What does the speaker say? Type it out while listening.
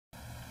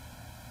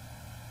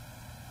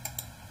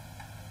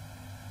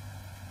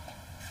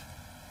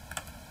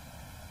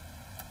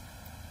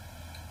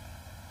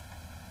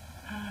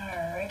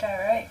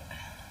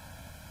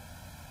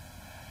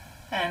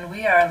And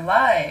we are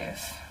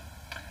live.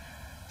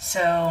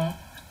 So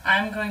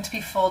I'm going to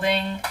be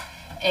folding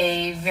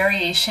a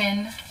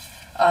variation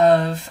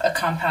of a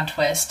compound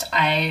twist.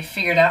 I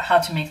figured out how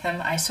to make them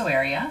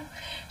isoarea.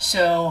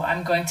 So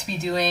I'm going to be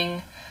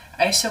doing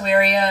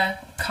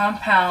isoarea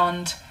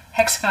compound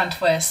hexagon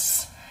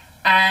twists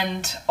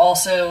and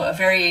also a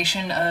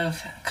variation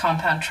of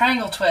compound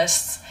triangle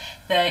twists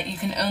that you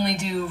can only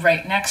do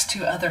right next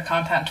to other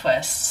compound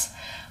twists.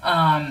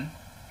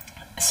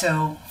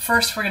 So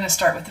first we're going to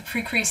start with the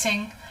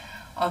pre-creasing.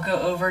 I'll go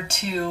over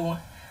to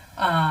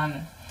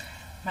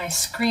my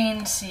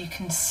screen so you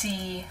can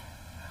see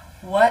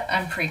what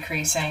I'm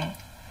pre-creasing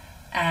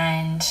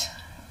and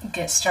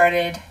get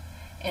started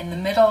in the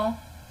middle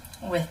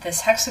with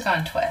this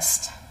hexagon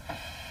twist.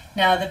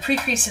 Now the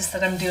pre-creases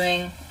that I'm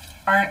doing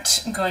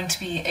aren't going to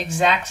be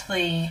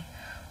exactly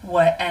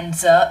what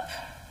ends up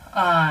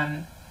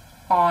on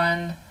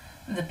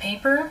the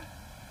paper,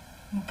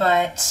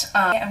 but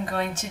I'm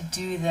going to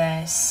do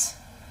this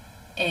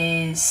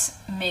is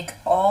make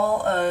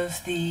all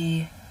of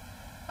the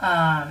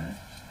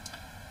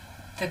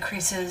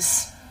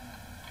creases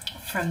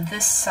from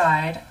this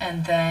side,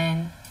 and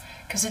then,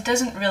 because it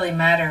doesn't really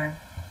matter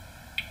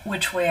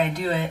which way I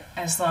do it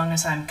as long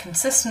as I'm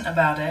consistent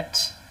about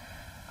it.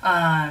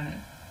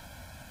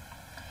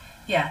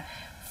 Yeah,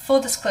 full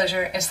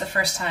disclosure, it's the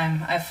first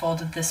time I've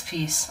folded this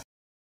piece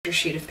on a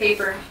sheet of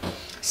paper,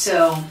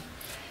 so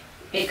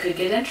it could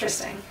get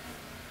interesting.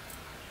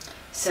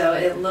 So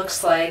it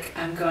looks like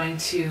I'm going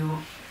to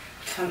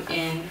come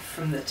in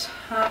from the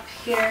top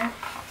here,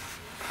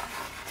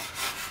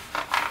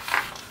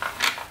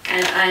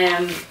 and I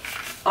am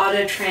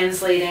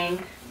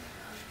auto-translating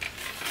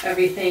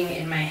everything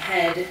in my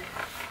head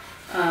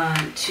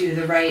to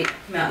the right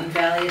Mountain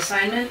Valley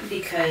assignment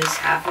because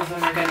half of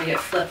them are going to get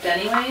flipped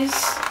anyways.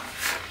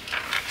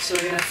 So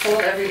we're going to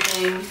fold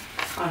everything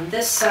on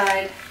this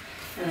side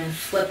and then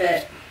flip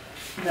it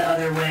the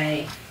other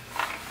way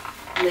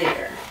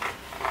later.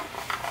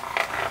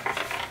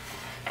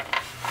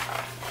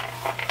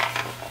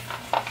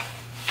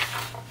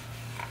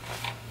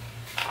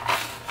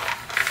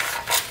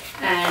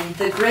 And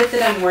the grid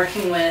that I'm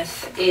working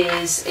with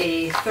is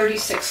a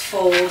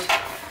 36-fold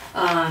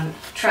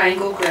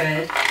triangle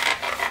grid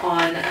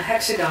on a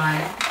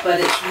hexagon, but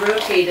it's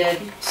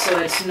rotated so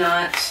it's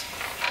not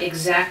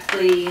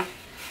exactly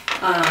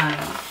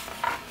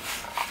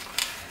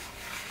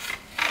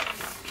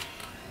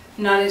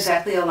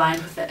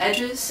aligned with the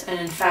edges, and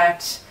in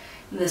fact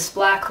this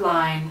black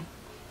line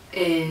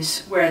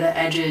is where the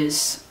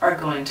edges are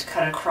going to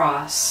cut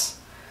across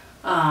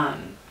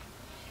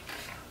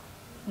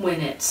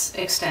when it's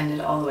extended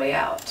all the way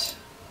out.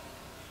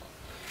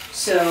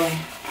 So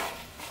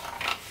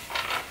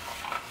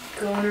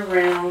going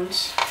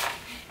around,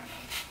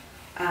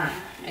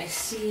 I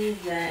see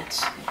that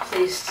I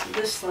placed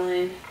this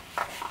line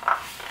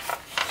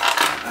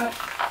up.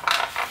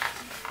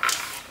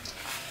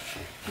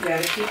 You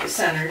gotta keep it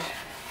centered.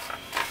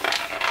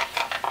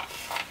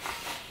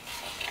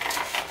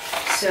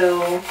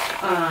 So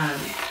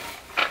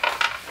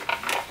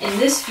in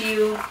this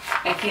view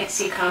I can't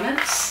see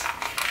comments,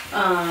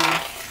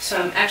 so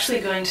I'm actually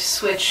going to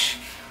switch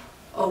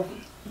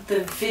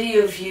the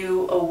video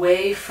view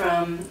away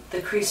from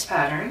the crease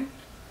pattern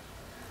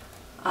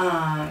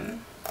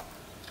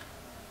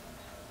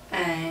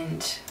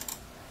and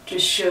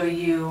just show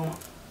you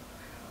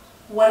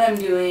what I'm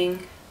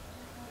doing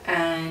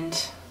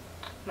and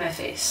my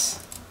face.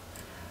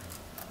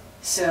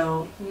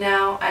 So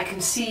now I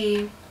can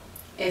see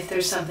if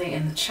there's something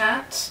in the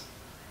chat,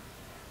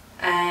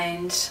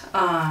 and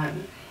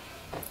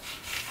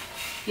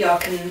y'all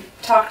can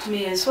talk to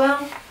me as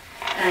well,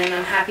 and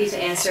I'm happy to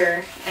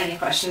answer any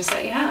questions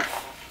that you have.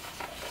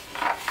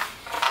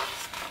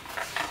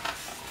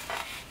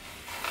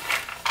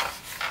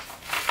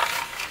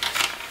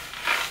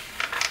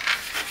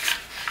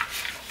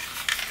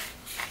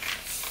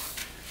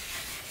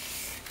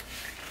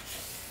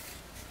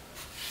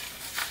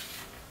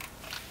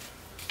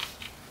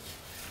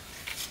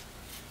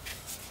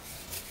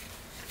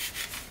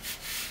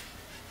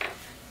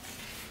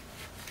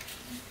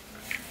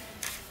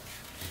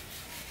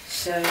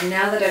 So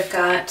now that I've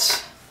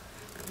got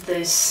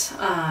this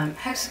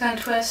hexagon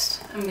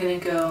twist, I'm going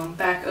to go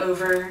back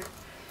over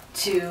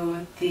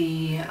to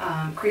the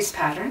crease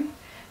pattern,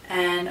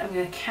 and I'm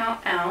going to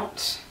count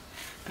out.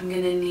 I'm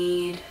going to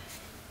need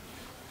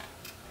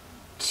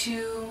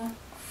 2,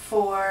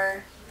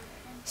 4,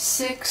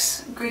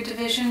 6 grid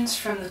divisions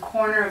from the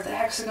corner of the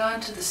hexagon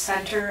to the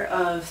center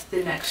of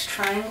the next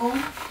triangle.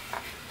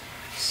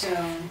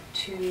 So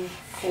 2,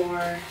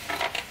 4,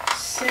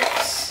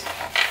 6.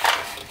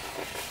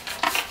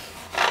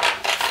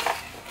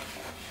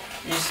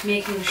 Just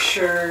making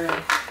sure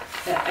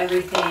that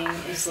everything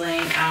is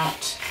laying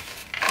out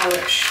how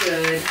it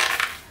should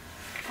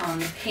on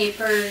the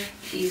paper,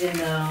 even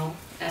though,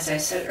 as I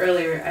said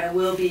earlier, I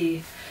will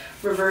be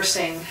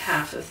reversing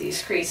half of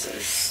these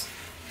creases.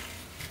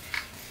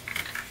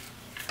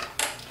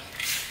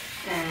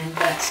 And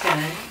that's going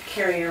to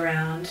carry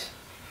around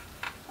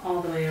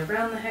all the way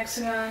around the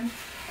hexagon.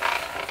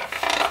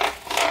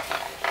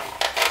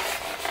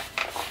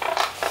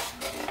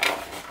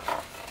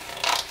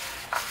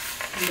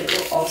 And it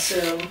will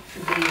also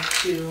lead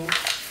to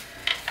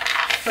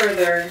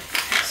further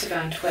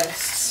hexagon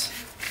twists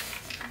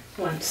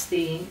once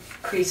the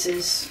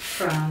creases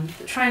from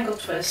the triangle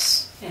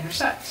twists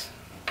intersect.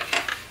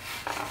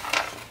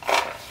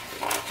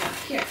 Down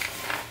here.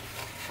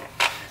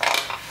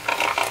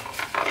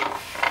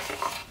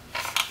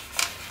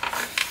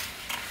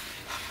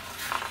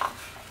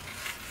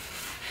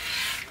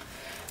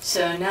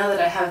 So now that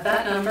I have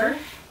that number,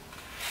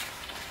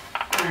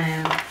 I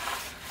am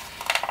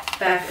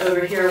back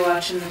over here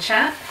watching the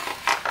chat.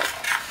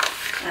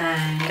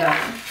 And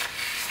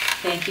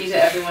thank you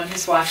to everyone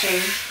who's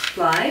watching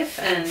live,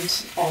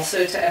 and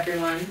also to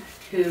everyone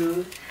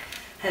who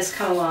has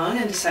come along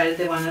and decided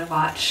they want to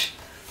watch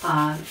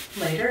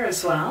later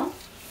as well.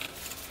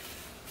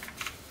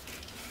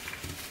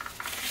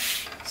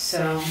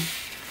 So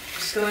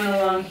just going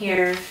along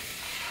here,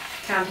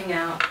 counting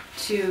out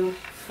 2,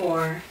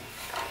 4,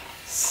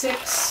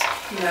 6,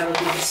 and that will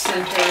be the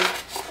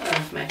center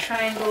of my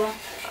triangle.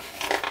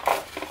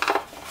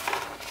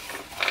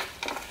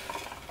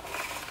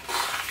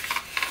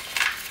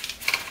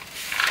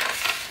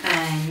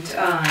 And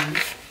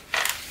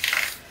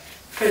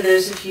for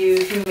those of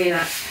you who may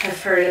not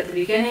have heard at the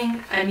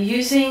beginning, I'm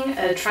using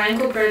a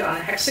triangle grid on a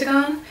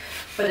hexagon,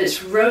 but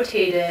it's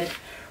rotated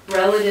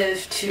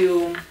relative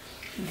to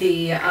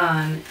the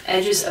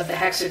edges of the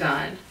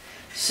hexagon.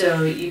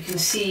 So you can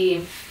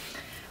see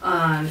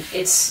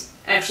it's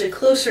actually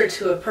closer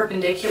to a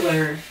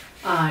perpendicular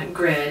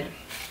grid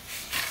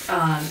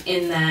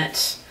in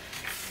that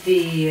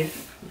the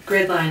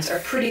grid lines are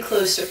pretty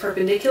close to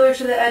perpendicular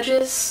to the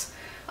edges,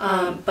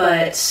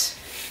 but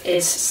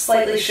it's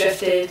slightly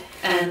shifted,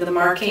 and the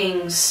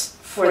markings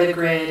for the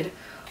grid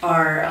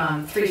are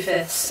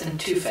 3/5 and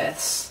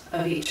 2/5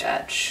 of each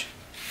edge.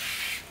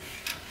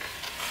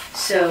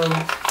 So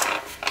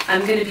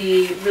I'm going to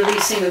be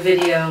releasing a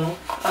video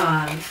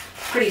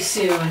pretty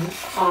soon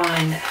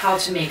on how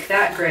to make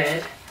that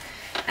grid,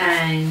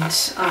 and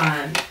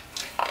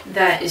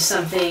that is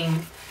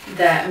something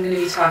that I'm going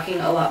to be talking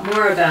a lot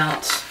more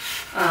about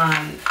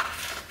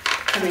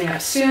coming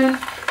up soon.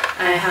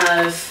 I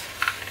have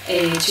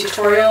a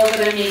tutorial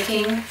that I'm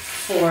making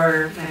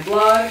for my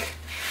blog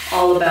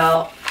all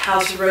about how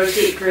to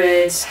rotate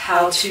grids,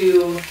 how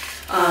to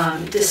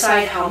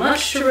decide how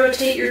much to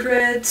rotate your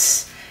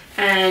grids,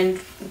 and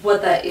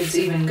what that is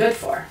even good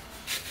for.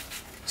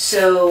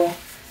 So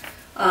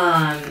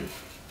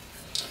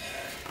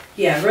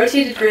yeah,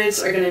 rotated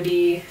grids are going to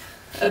be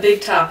a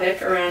big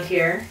topic around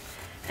here,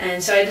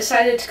 and so I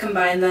decided to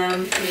combine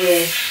them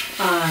with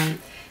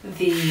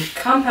the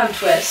compound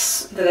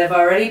twists that I've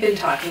already been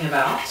talking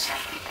about,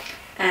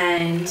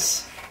 and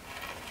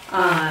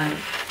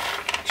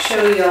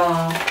show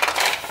y'all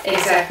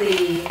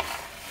exactly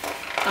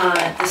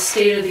the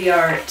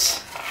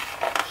state-of-the-art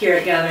here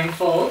at Gathering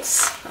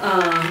Folds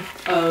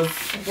of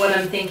what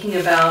I'm thinking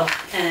about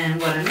and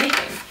what I'm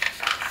making.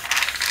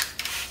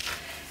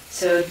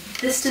 So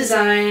this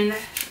design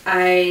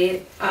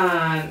I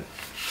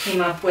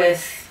came up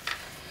with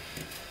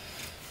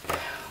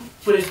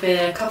would have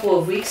been a couple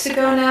of weeks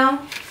ago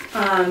now,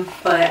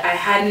 but I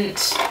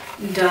hadn't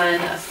done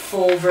a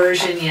full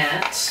version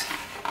yet,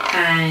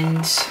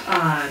 and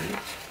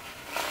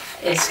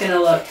it's going to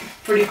look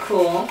pretty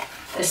cool,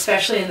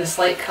 especially in this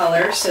light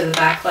color, so the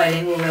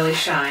backlighting will really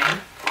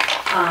shine.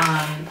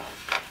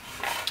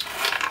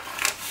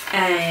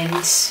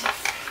 And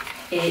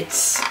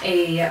it's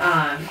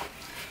a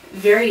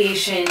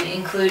variation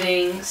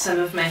including some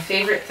of my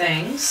favorite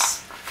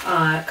things,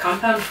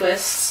 compound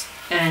twists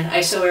and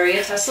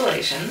isoarea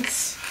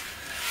tessellations.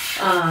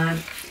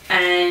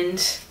 And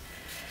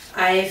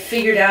I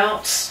figured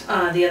out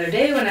the other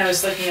day when I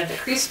was looking at the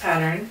crease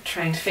pattern,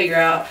 trying to figure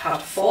out how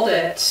to fold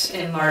it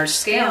in large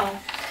scale,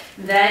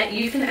 that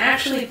you can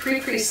actually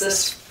pre-crease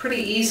this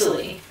pretty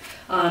easily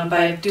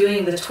by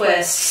doing the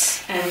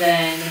twists and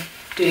then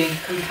doing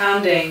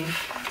compounding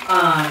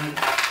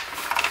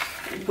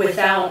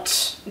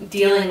without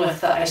dealing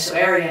with the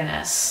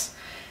isoarea-ness,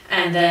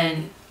 and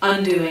then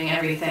undoing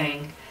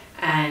everything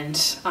and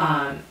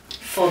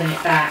folding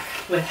it back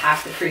with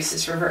half the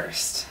creases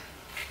reversed.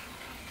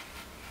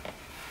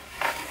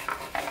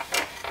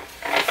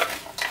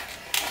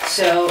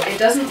 So it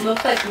doesn't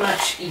look like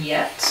much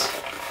yet,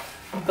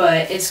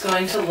 but it's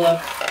going to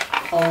look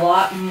a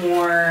lot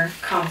more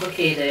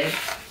complicated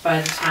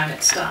by the time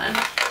it's done.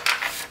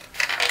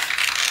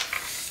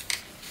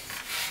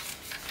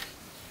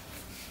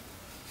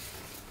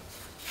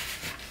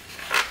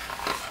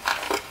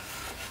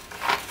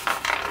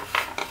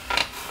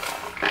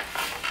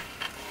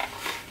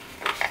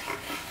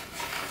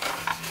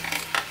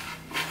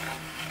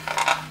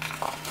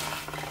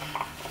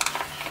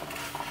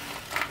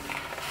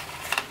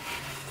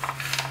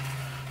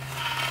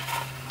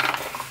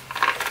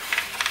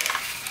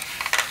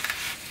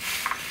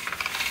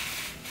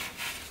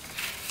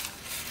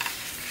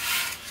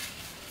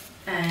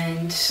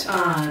 And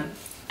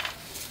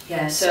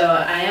yeah, so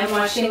I am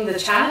watching the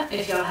chat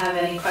if y'all have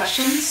any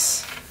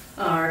questions.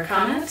 or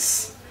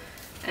comments,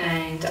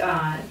 and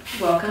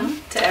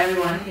welcome to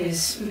everyone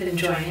who's been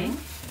joining.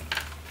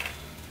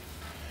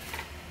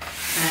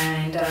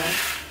 And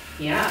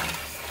yeah,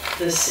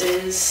 this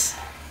is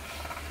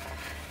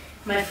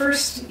my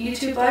first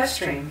YouTube live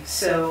stream,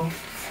 so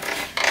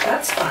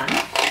that's fun.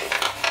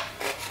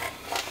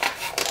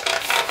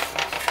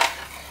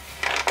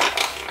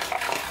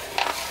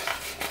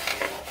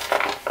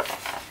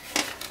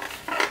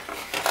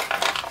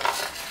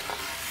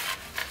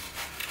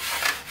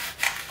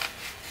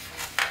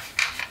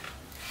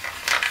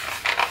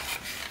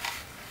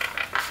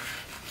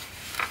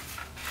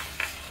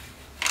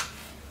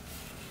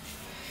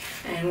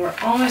 And we're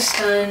almost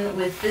done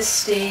with this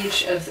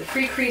stage of the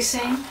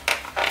pre-creasing,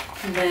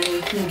 and then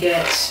we can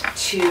get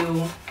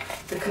to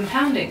the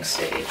compounding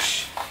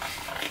stage.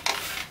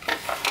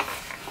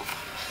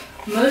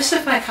 Most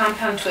of my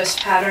compound twist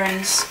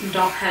patterns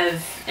don't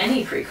have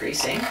any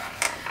pre-creasing,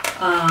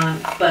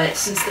 but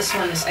since this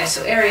one is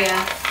Isoarea,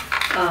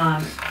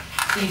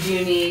 you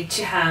do need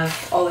to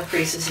have all the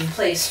creases in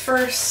place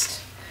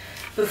first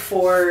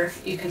before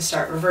you can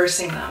start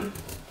reversing them.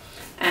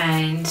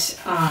 And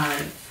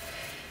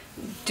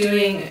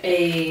doing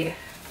a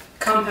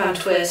compound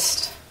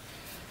twist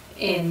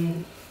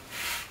in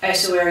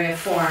Isoarea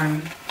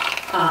form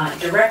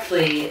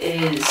directly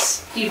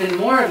is even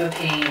more of a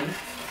pain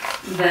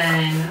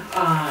than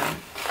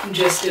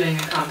just doing a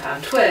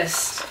compound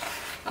twist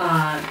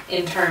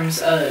in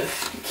terms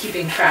of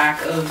keeping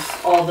track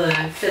of all the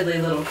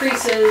fiddly little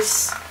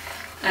creases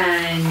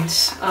and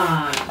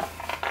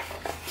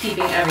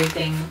keeping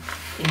everything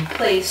in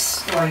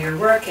place while you're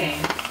working.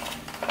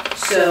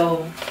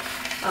 So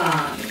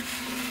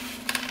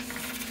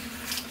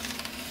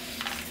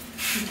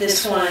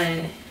this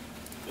one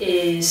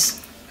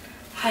is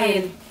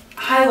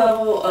high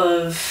level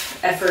of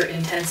effort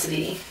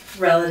intensity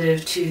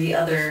relative to the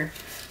other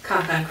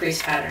compound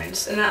crease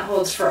patterns, and that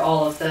holds for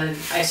all of the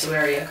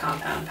Isoarea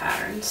compound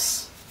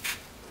patterns.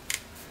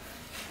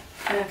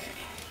 Okay,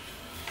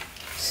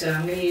 so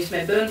I'm going to use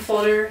my bone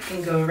folder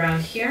and go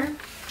around here,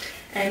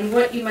 and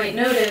what you might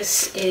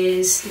notice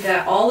is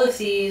that all of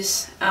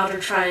these outer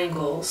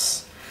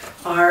triangles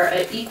are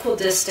at equal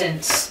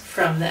distance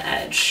from the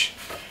edge.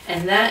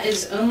 And that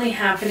is only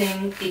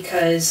happening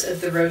because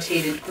of the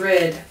rotated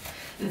grid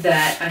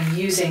that I'm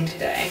using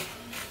today.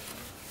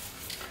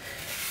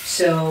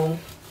 So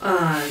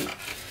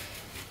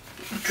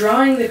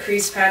drawing the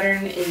crease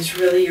pattern is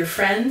really your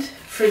friend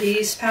for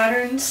these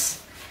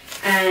patterns,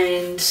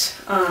 and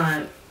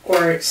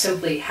or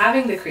simply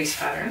having the crease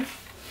pattern.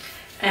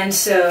 And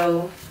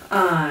so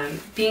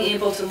being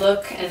able to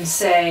look and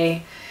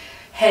say,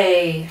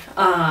 hey,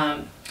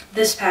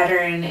 this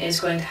pattern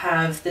is going to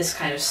have this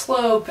kind of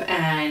slope,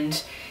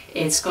 and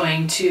it's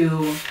going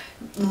to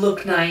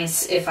look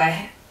nice if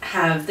I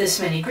have this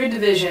many grid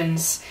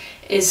divisions,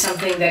 is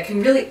something that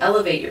can really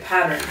elevate your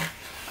pattern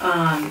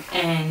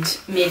and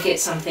make it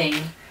something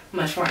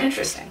much more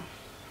interesting.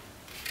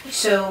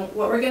 So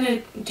what we're going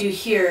to do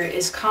here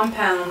is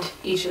compound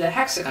each of the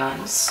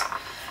hexagons,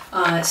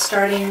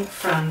 starting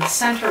from the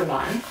center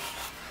one.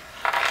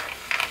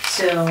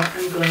 So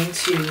I'm going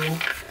to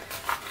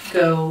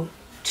go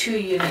 2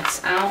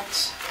 units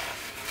out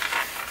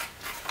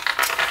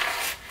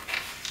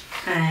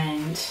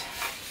and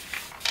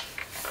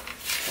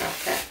drop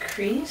that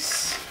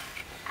crease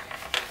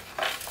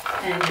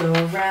and go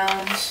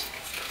around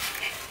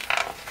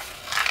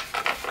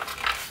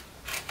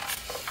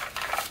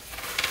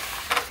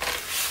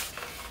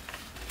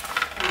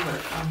and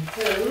work on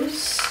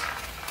those.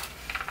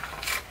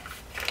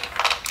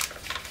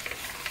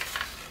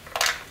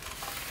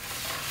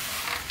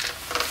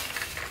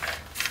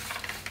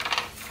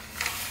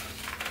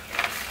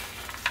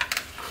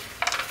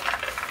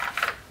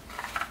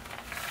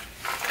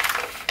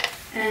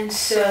 And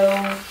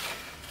so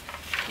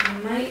you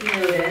might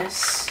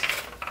notice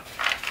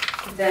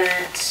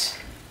that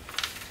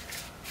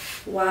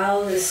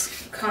while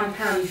this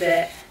compound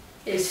bit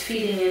is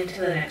feeding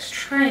into the next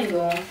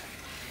triangle,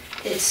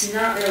 it's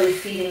not really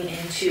feeding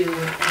into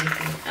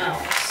anything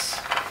else,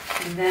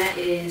 and that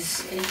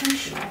is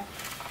intentional.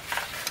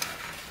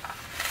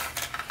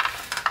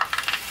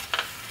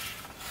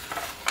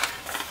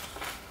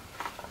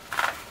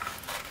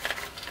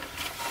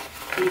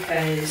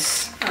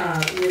 Because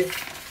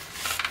with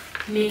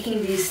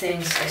making these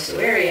things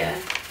Isoarea,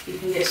 you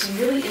can get some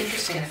really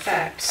interesting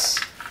effects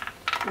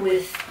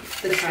with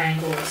the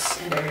triangles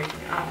and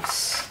everything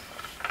else.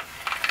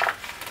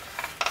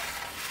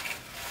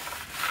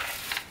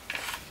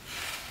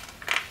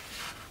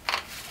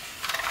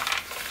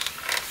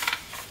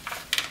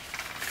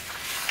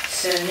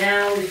 So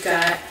now we've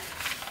got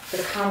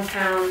the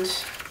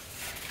compound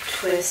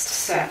twist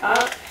set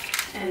up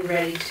and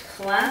ready to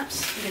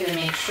collapse. I'm going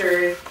to make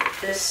sure that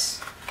this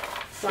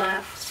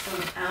flaps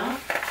from out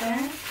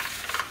there.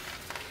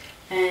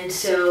 And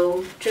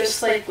so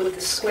just like with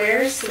the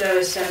squares that I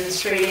was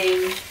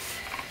demonstrating,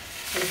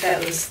 like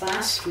that was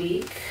last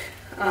week,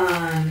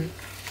 I'm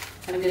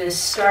going to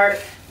start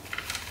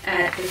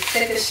at the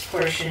thickest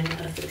portion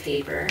of the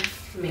paper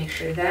Make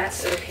sure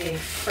that's okay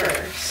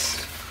first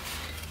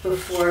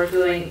before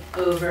going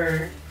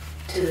over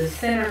to the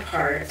thinner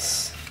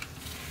parts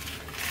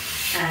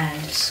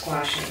and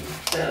squashing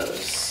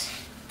those.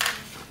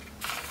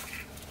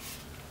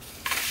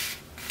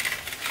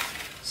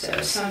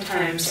 So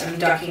sometimes I'm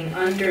ducking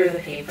under the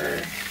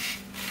paper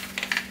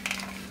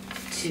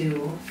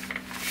to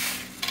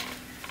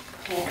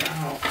pull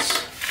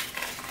out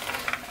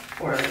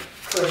or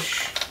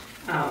push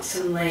out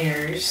some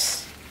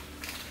layers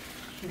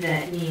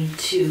that need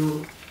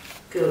to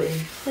go in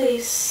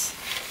place.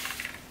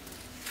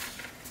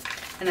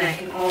 And I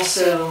can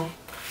also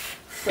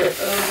flip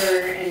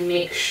over and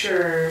make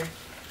sure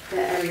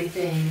that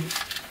everything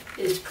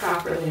is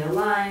properly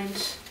aligned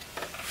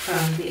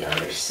from the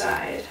other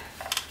side.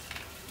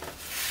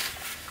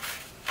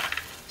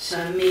 So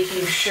I'm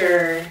making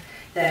sure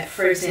that,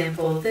 for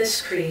example, this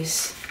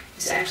crease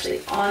is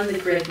actually on the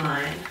grid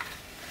line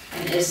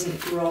and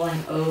isn't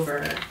rolling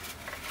over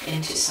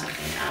into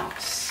something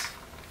else.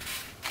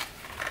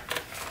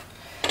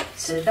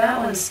 So that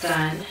one's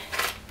done.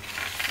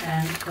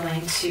 I'm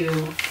going to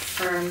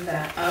firm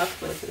that up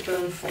with the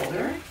bone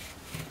folder.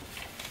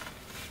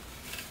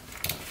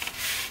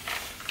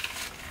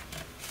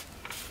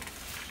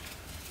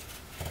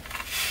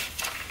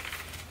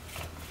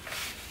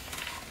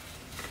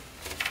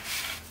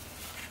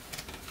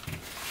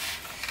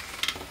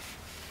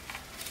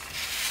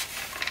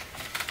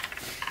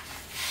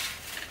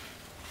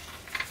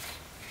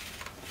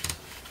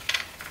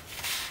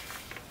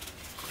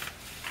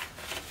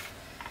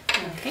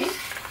 Okay,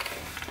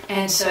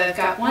 and so I've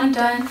got one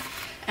done,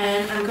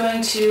 and I'm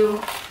going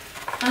to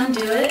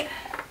undo it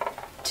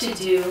to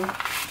do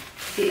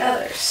the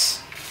others.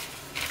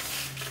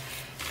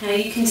 Now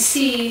you can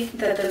see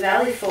that the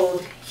valley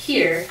fold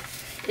here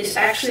is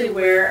actually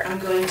where I'm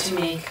going to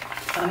make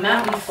a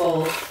mountain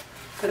fold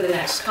for the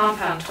next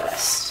compound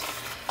twist.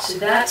 So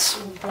that's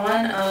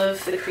one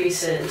of the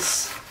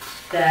creases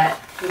that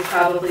will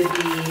probably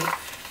be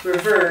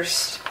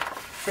reversed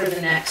for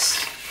the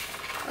next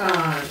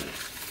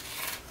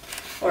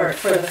or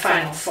for the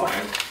final form.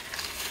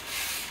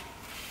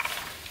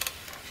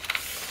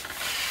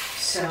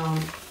 So,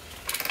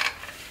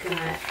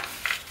 got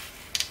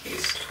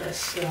these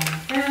twists going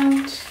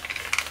around.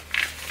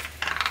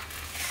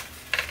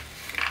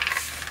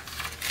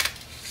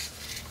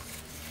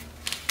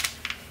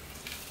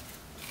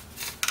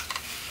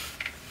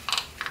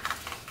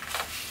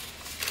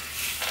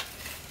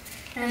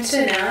 And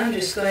so now I'm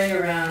just going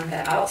around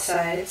the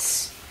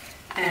outsides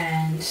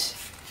and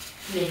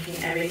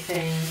making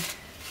everything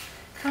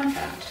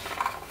compound.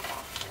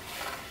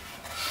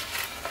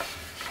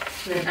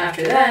 And then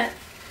after that,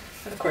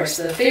 of course,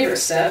 the favorite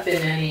step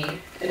in any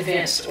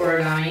advanced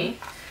origami,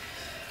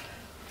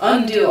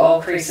 undo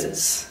all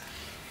creases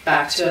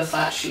back to a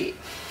flat sheet.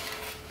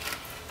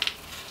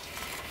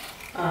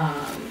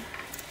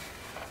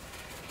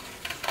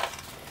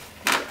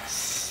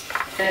 Yes.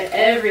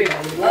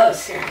 Everybody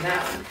loves hearing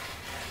that one.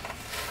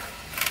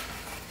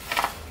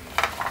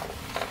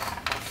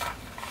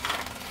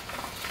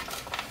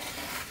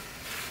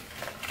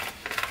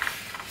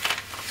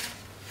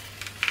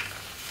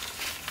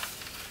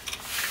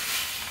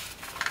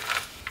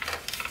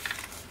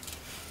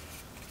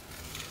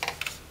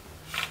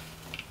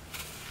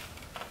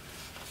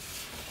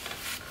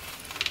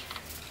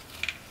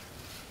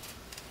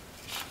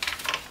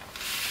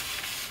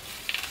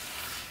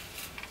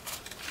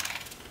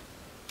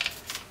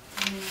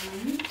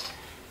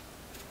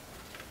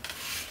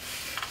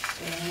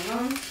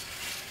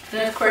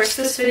 And of course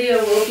this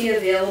video will be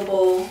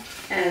available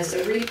as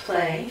a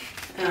replay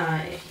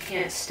if you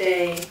can't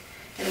stay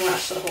and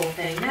watch the whole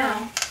thing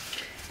now.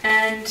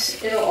 And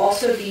it'll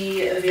also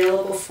be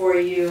available for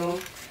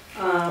you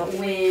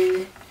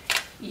when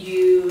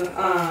you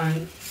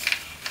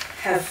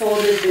have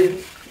folded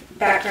the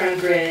background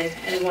grid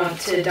and want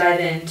to dive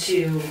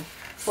into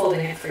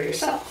folding it for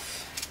yourself.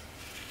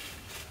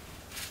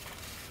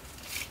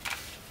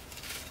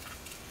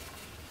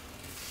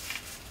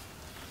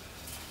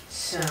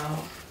 So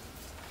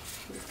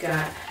we've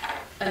got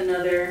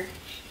another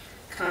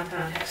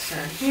compound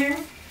hexagon here.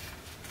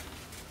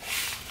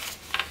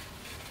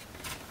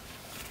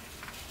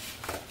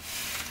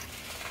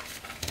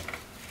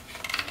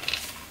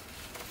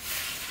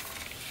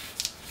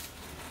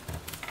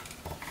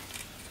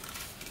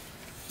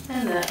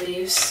 And that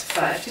leaves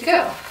 5 to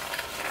go.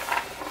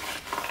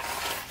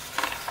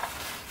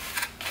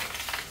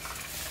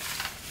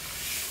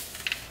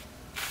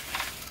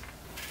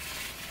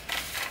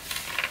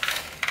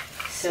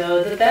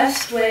 So the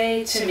best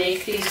way to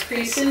make these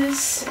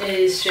creases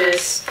is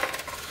just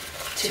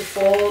to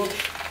fold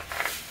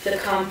the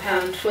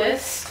compound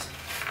twist.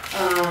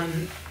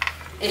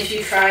 If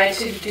you try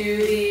to do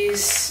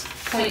these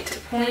point to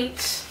point,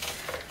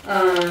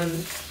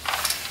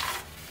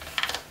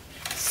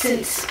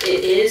 since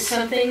it is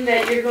something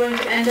that you're going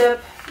to end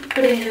up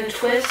putting in a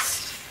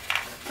twist,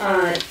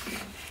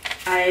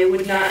 I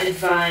would not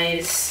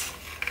advise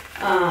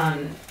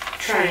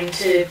trying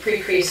to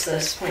pre-crease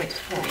this point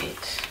to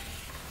point.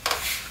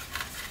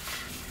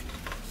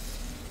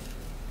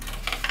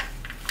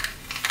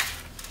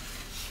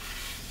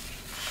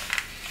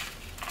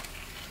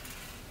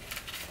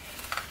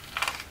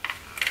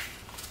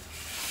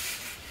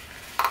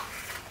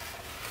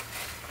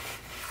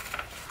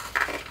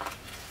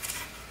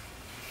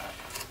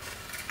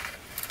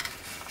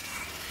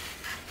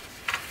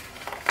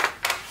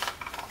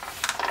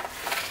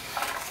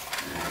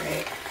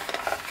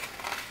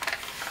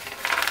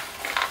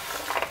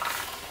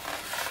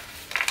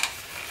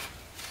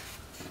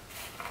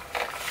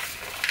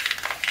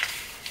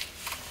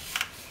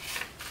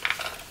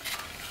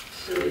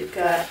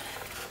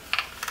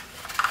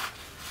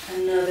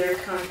 Another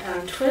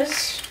compound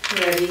twist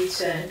ready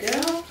to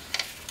go.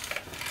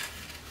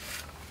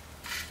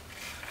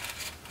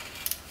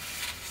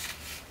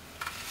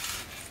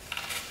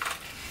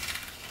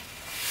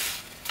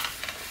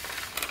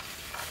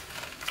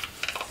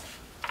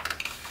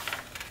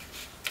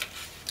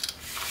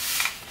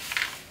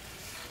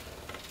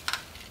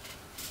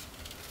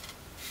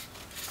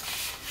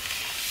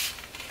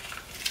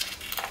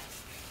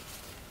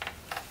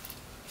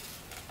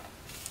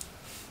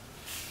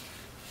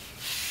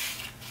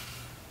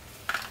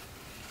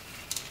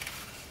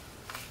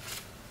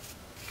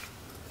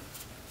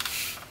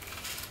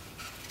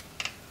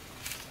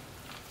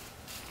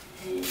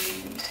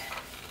 And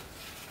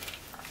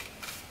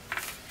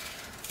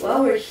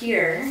while we're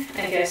here,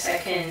 I guess I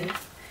can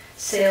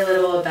say a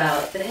little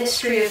about the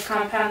history of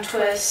compound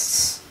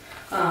twists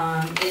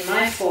in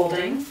my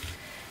folding,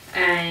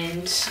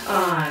 and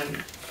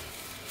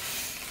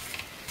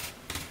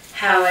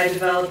how I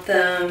developed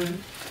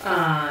them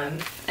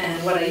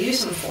and what I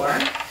use them for.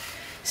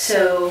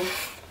 So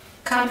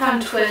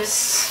compound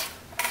twists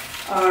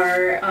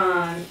are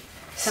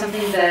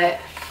something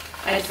that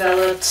I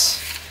developed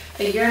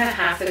a year and a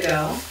half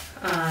ago,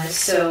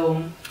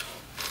 so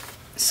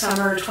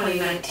summer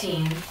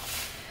 2019,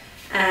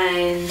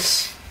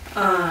 and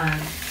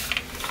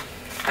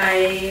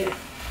I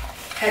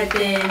had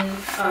been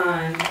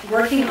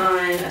working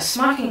on a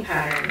smocking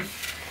pattern,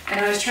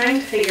 and I was trying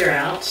to figure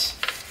out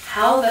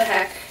how the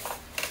heck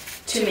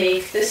to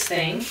make this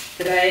thing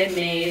that I had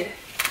made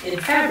in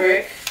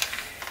fabric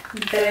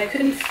that I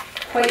couldn't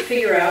quite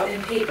figure out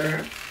in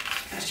paper.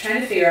 I was trying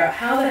to figure out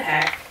how the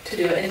heck to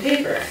do it in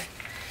paper.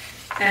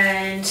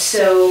 And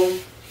so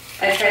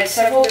I tried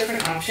several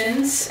different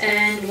options,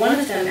 and one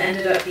of them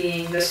ended up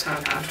being this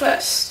compound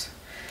twist,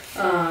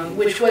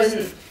 which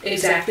wasn't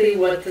exactly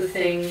what the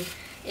thing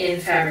in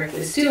fabric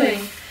was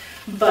doing,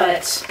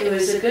 but it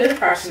was a good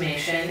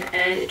approximation,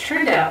 and it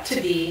turned out to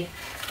be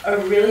a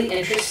really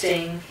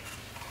interesting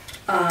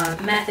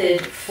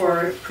method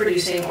for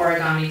producing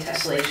origami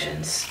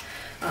tessellations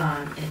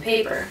in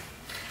paper.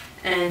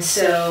 And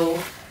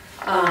so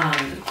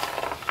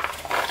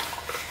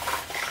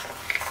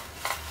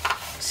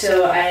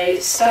So I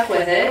stuck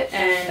with it,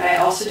 and I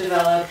also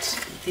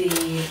developed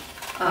the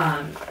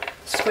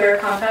square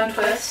compound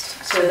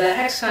twist. So the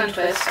hexagon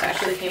twist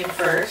actually came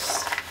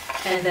first,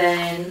 and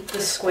then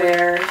the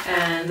square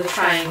and the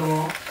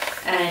triangle.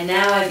 And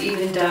now I've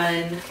even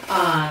done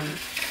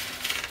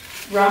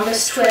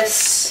rhombus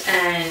twists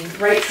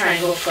and right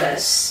triangle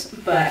twists,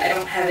 but I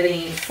don't have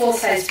any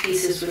full-size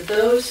pieces with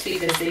those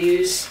because they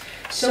use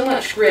so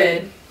much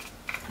grid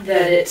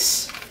that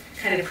it's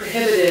kind of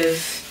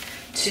prohibitive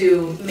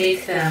to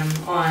make them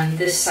on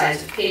this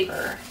size of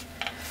paper.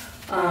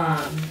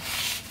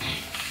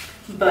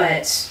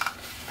 But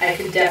I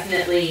could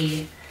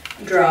definitely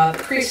draw up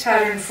a crease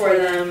pattern for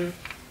them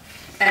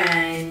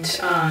and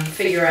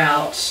figure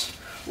out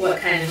what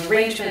kind of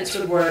arrangements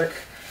would work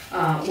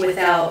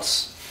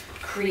without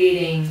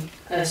creating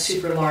a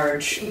super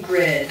large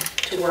grid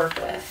to work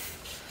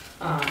with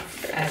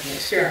as an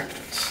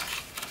experiment.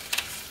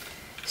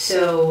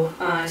 So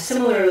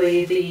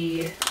similarly,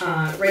 the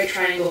right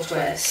triangle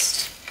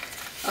twist,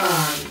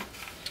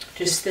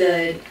 just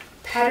the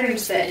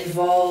patterns that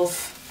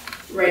involve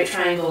right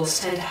triangles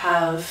tend to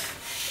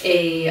have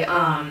a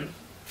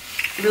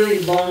really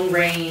long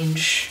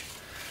range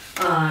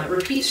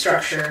repeat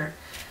structure,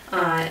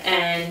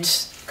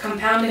 and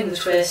compounding the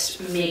twist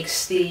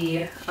makes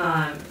the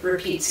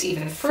repeats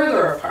even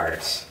further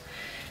apart.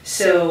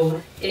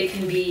 So it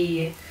can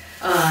be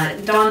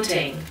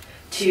daunting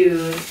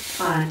to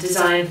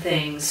design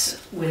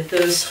things with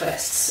those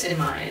twists in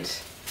mind.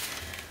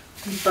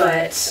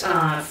 But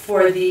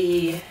for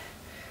the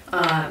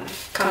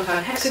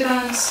compound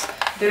hexagons,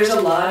 there's a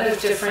lot of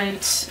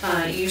different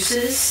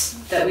uses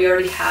that we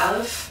already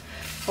have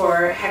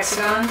for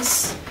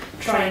hexagons,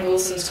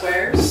 triangles, and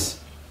squares.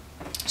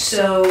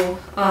 So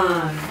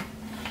I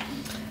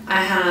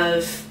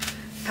have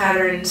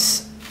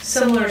patterns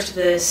similar to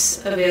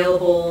this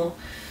available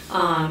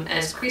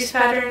as crease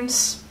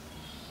patterns.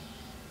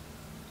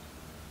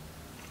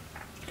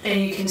 And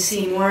you can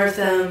see more of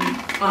them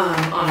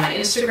on my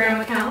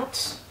Instagram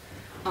account.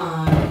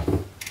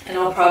 And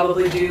I'll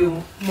probably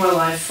do more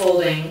live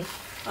folding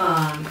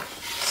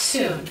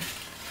soon.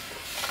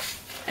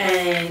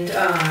 And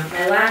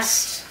my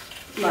last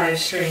live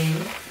stream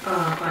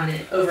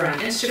over on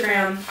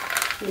Instagram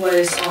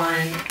was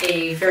on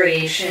a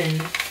variation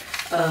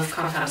of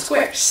compound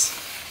squares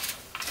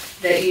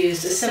that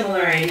used a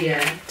similar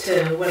idea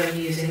to what I'm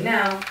using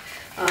now,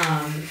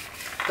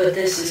 but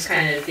this is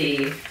kind of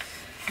the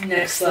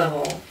next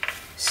level.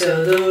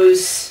 So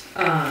those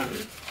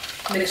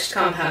mixed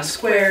compound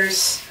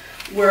squares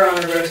were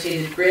on a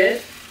rotated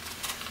grid,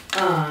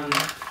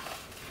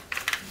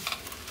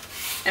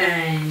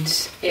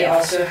 and it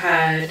also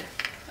had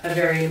a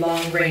very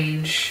long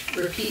range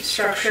repeat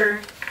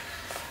structure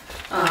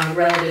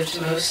relative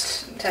to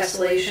most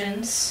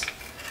tessellations,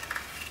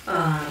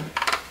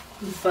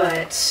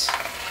 but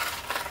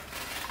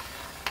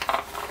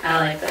I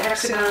like the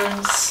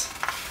hexagons,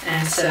 and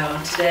And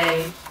so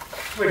today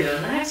we're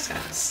doing the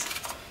hexagons.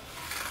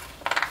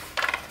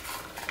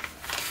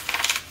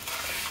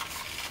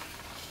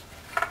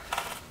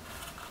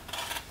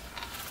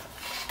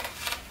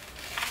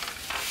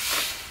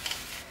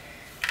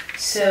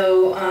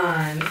 So,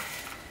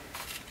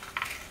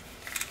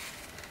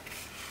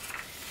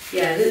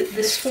 yeah,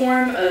 this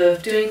form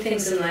of doing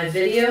things in live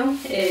video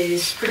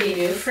is pretty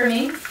new for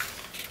me.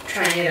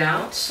 Trying it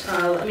out.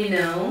 Let me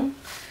know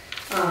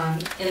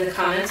in the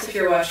comments if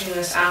you're watching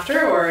this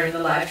after, or in the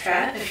live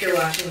chat if you're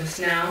watching this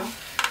now,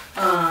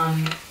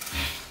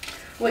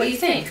 what you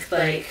think.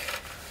 Like,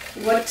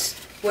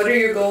 what are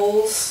your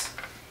goals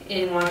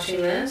in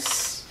watching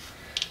this?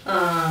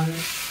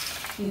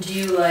 Do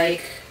you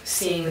like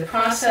seeing the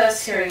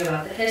process, hearing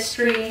about the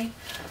history?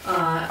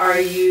 Are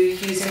you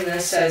using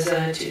this as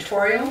a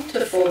tutorial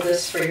to fold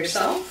this for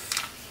yourself?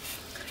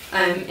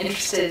 I'm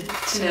interested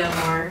to know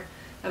more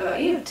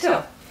about you too.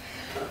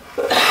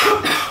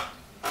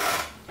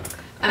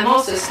 I'm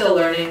also still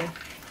learning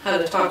how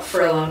to talk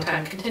for a long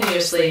time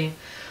continuously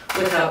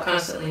without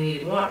constantly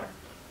needing water.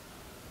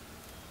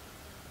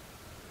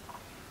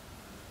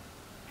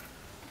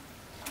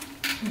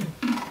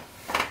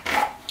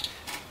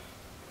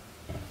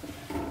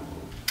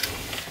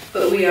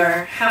 But we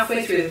are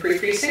halfway through the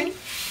pre-creasing,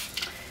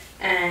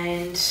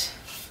 and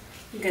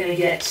I'm going to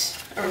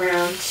get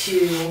around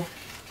to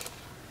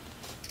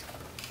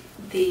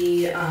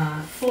the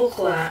full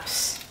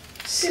collapse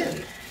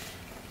soon.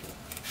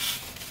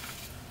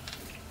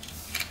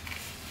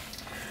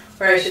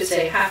 Or I should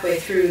say halfway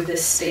through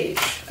this stage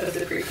of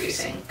the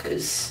pre-creasing,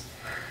 because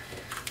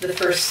the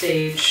first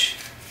stage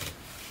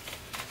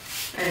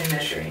I'm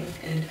measuring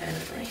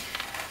independently.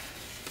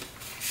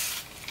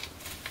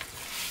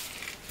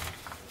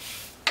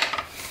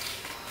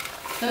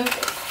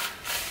 Okay.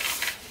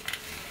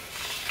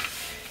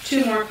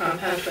 2 more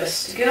compound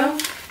twists to go,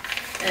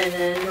 and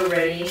then we're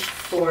ready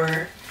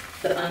for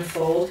the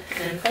unfold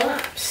and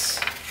collapse.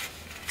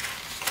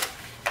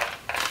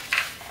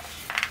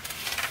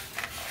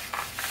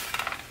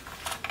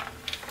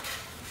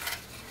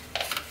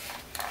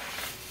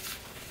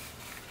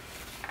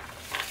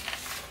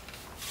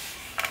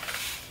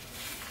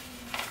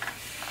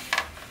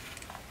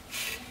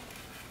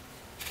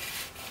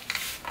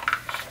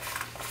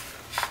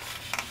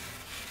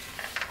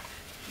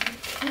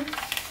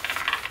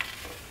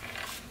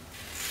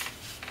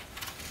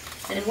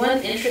 And one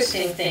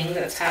interesting thing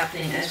that's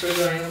happening as we're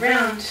going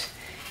around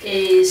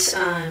is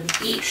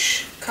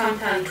each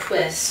compound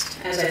twist,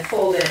 as I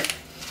fold it,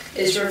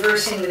 is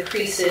reversing the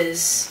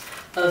creases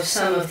of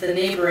some of the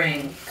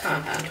neighboring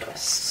compound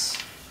twists.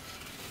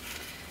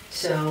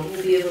 So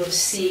we'll be able to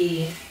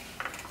see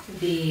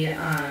the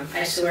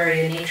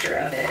Isoarea nature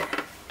of it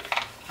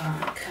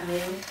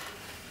coming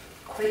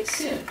quite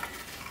soon.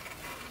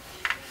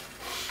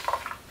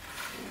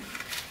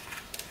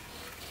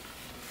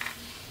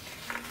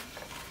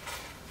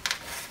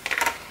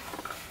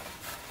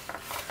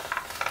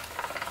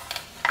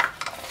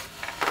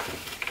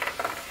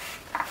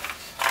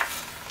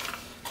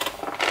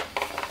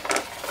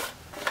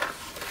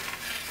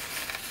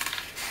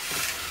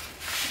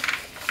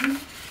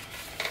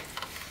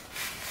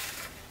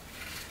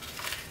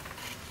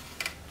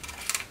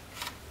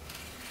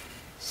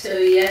 So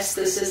yes,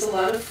 this is a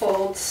lot of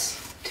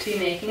folds to be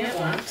making at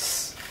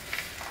once,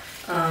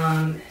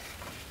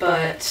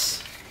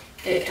 but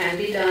it can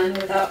be done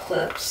without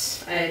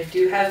clips. I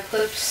do have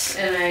clips,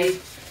 and I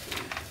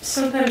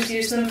sometimes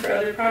use them for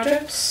other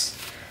projects,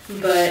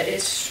 but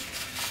it's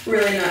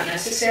really not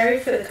necessary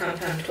for the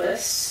compound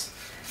twists,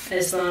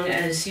 as long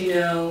as you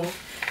know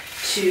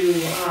to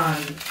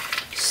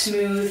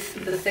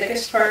smooth the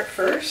thickest part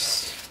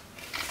first,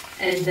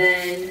 and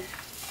then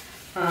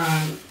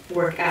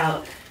work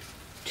out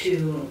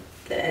to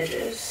the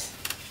edges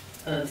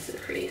of the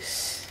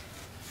crease.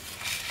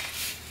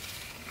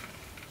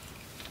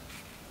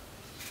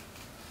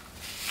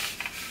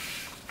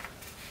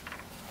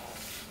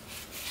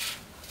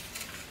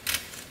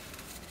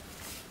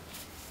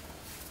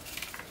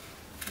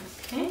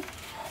 Okay.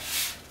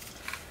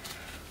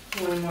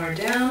 One more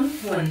down,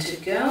 one to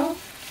go.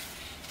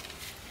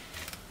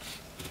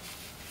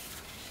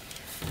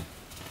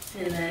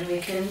 And then we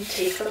can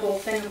take the whole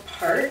thing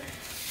apart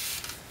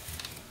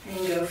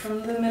and go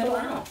from the middle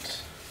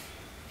out.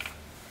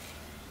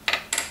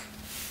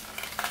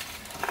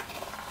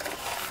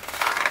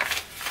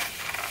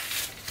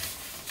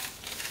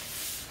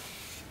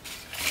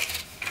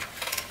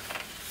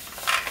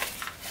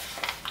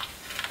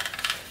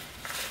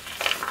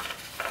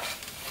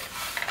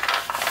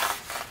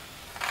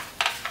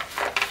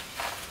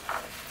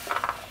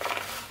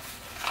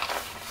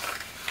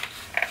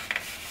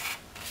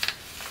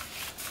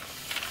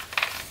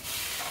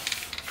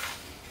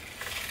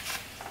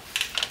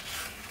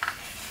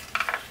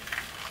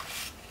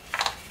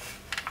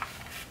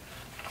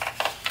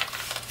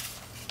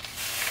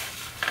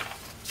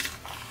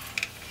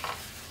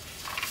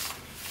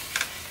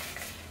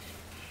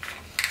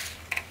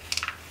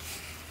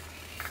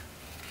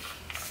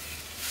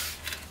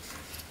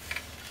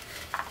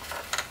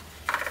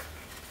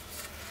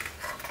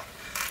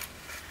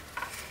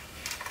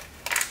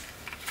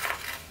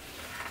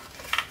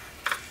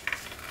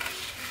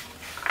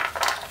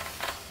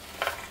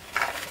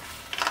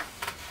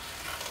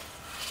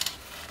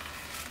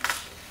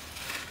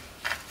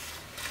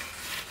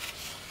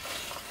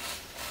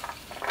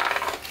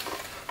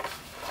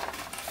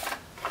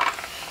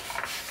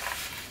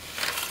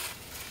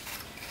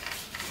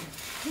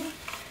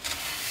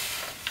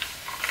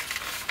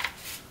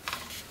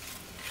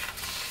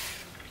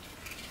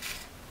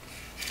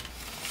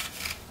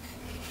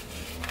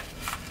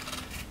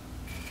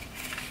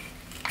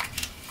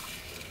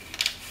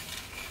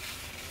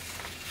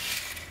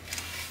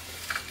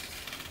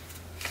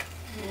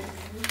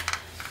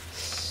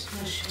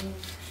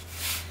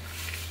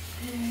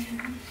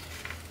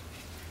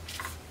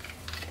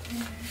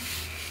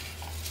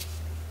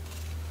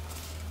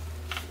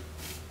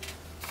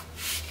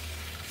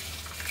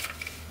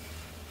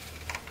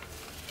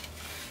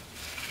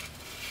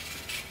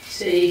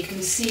 So you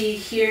can see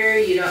here,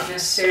 you don't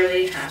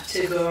necessarily have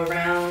to go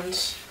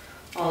around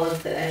all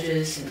of the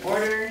edges in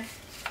order.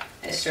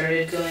 I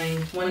started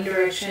going one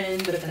direction,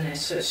 but then I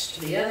switched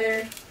to the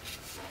other.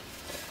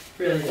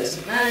 Really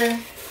doesn't matter.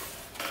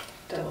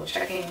 Double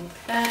checking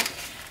that.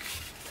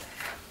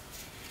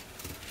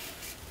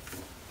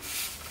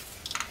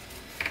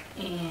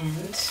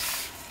 And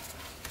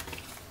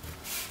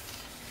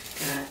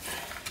got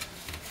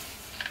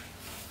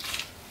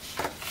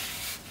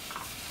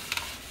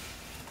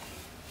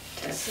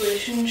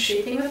tessellation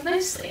shaping up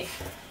nicely.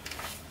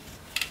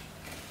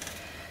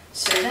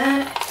 So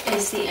that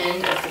is the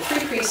end of the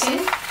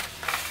pre-creasing.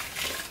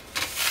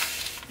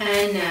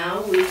 And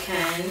now we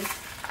can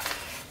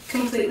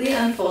completely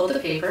unfold the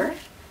paper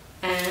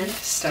and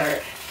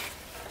start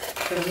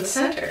from the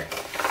center.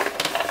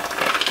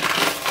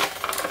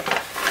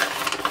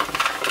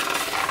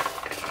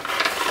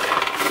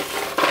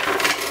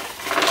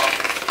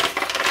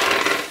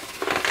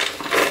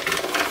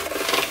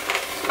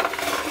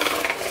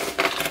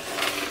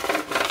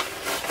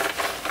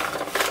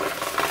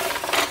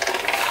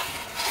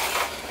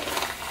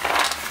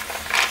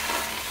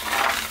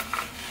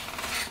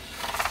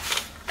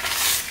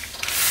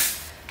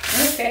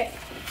 Okay,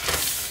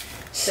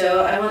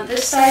 so I want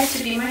this side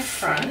to be my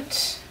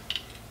front,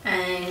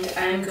 and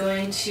I'm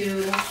going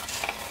to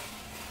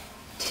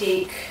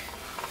take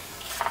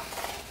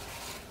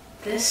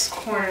this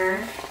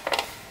corner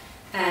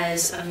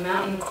as a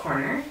mountain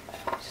corner.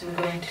 So I'm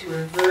going to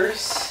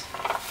reverse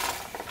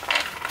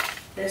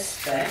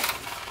this way.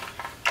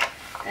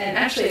 And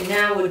actually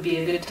now would be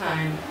a good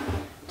time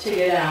to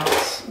get out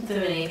the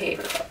mini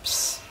paper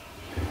clips.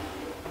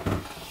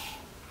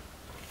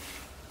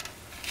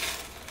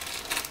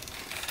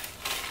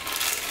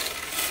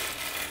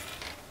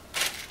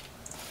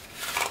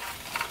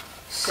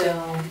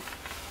 So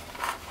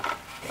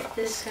get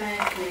this guy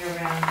coming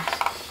around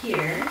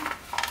here.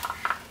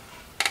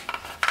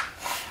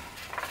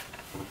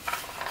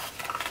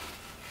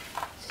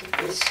 So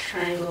this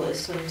triangle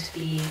is going to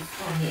be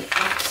on the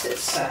opposite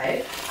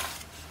side.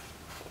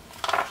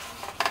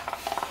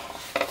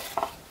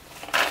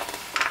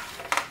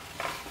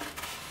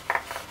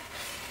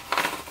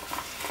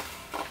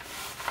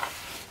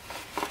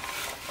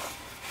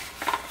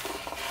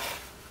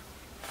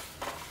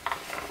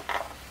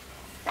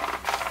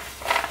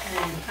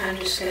 I'm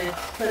just going to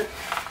put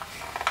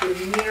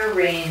the near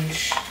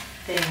range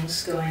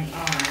things going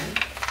on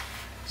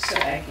so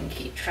I can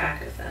keep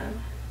track of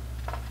them.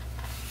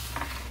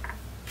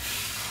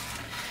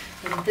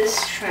 And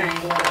this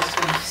triangle is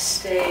going to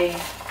stay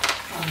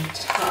on the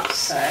top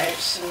side,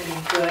 so I'm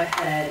going to go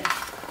ahead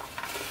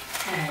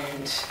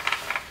and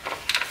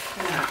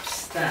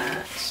collapse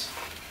that.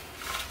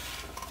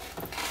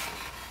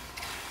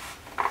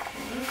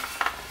 Okay.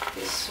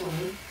 This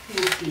one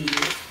will be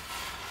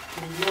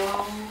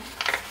below.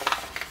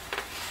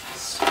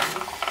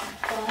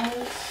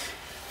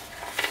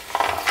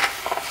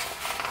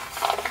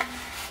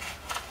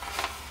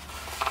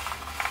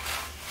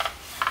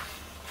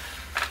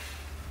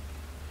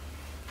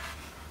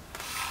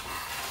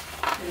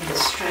 And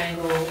this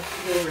triangle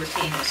will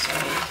retain its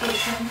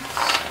orientation,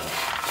 so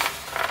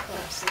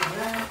collapsing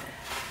that.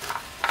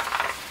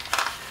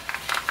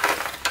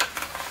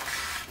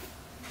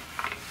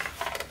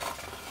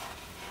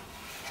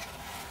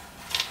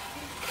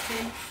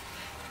 Okay.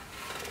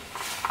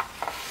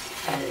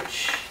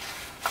 Edge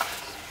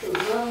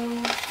below,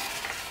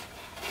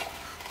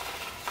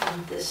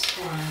 and this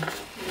one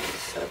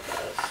is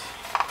above.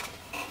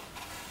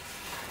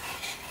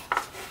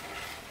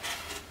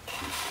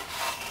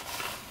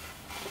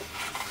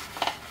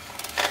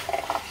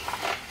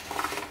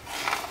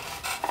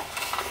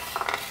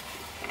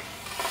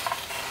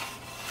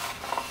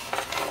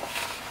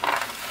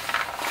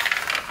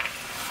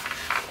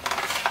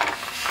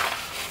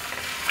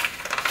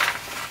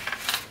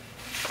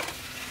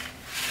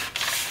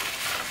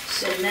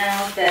 So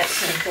now that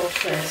central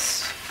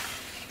twist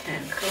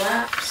can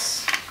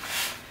collapse.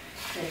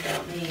 I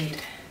don't need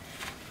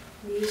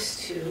these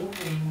two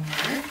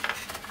anymore.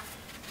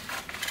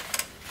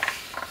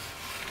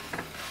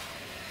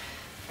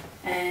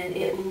 And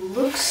it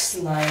looks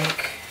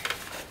like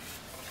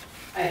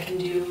I can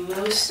do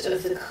most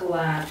of the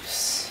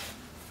collapse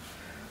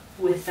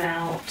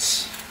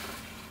without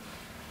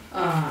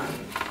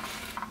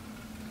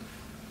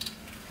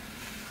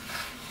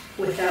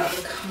without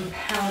the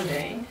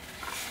compounding.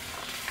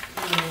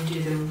 I'm going to do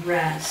the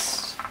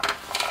rest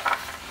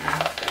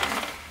after.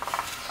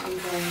 So I'm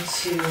going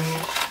to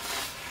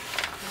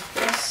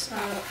put this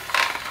up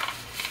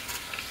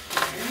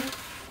here.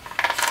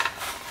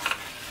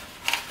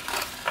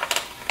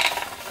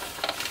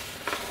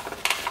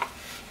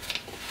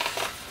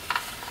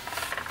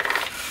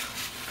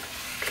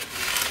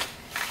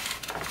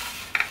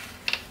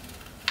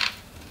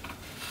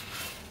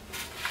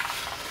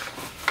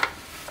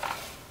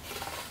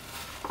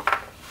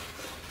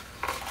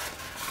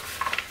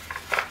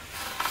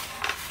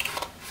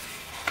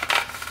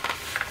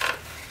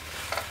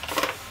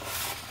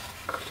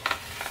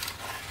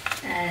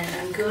 And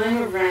I'm going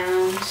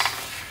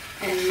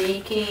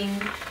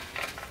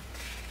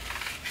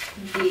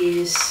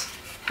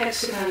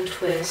hexagon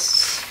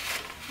twists,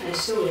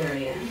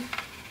 Isoarea.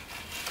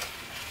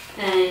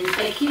 And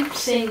I keep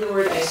saying the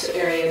word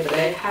Isoarea, but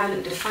I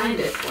haven't defined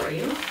it for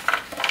you.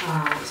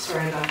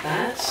 Sorry about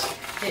that.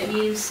 It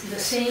means the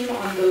same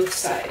on both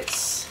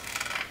sides.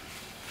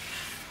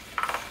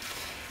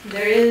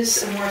 There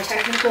is a more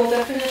technical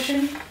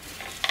definition,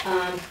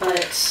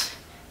 but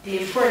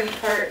the important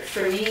part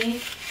for me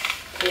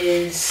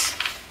is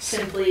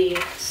simply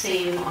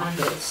same on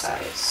both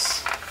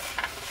sides.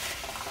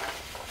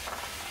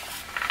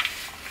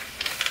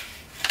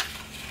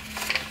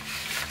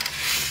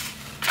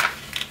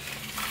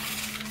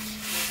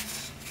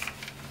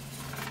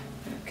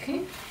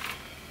 Okay.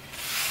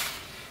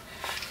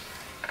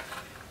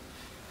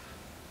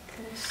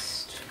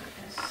 This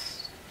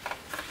twist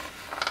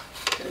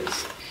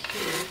does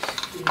appear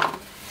to be that way.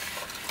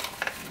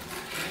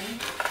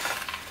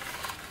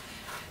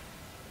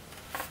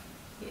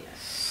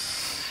 Yes.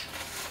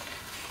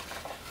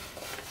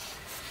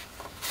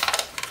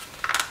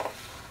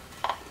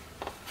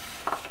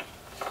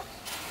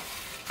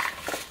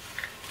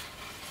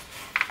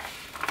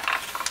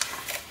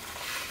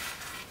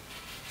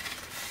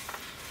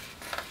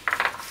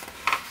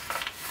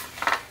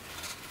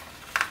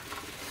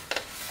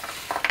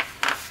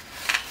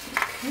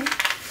 Okay.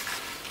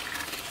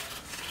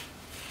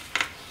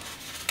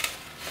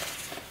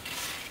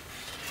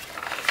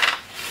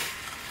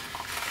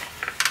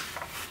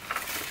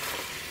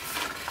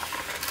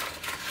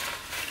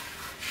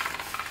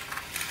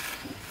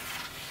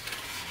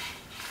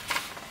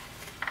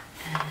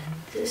 And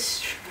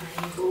this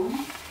triangle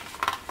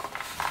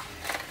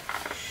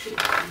should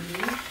be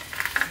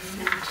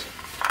mounted.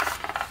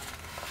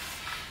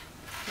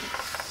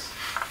 Yes.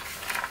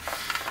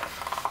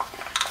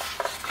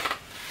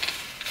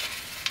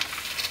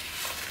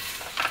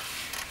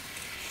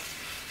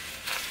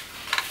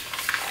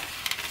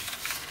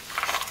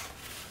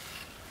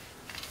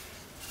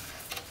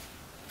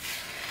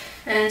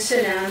 And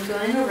so now I'm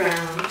going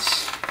around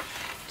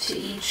to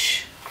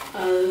each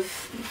of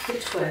the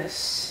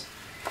twists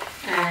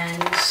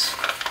and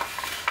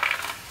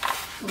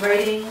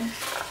writing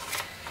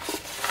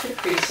the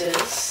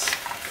creases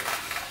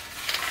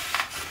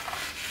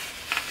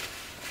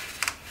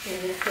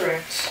in the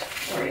correct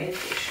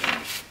orientation.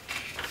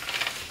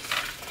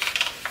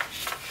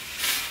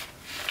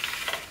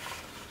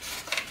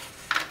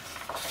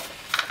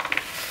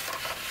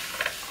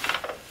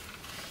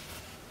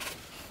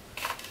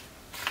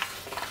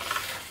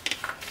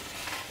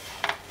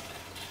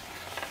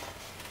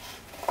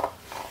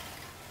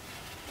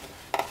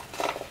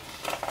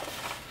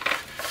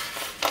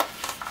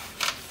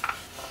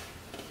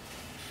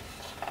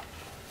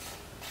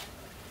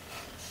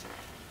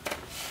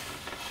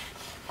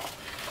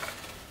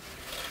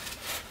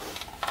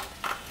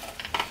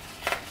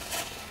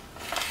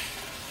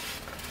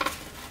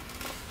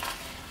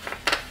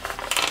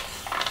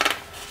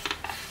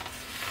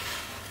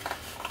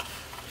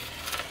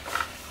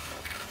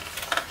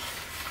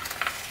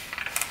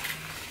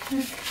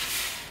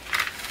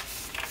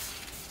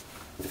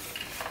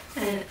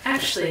 And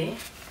actually,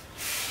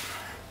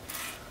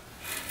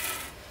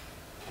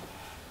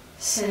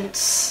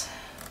 since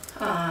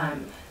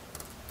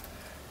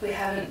we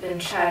haven't been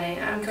chatting,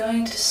 I'm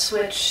going to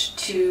switch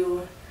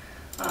to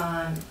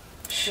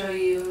show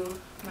you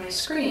my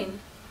screen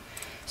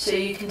so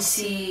you can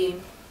see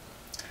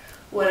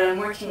what I'm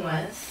working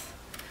with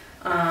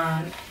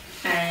and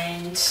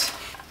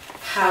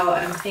how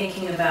I'm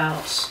thinking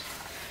about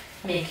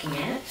making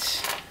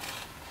it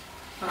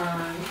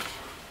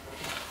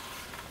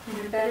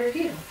in a better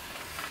view.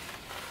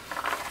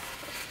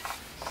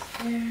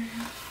 There.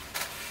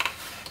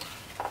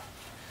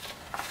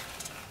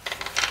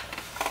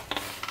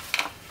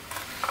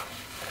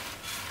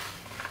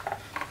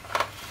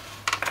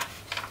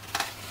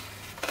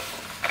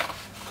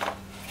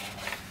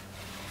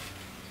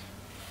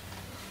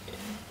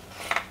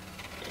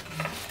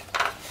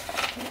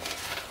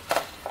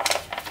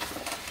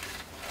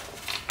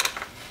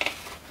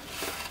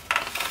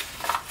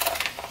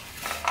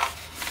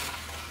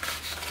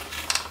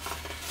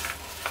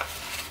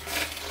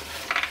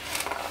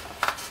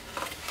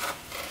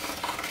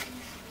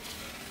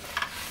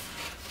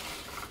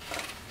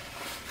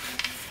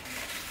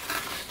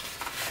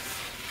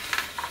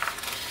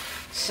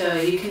 So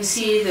you can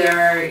see there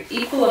are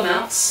equal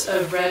amounts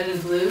of red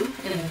and blue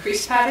in the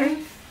crease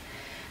pattern,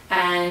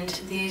 and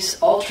these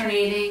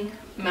alternating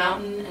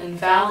mountain and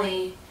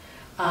valley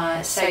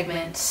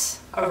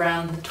segments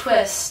around the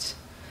twist,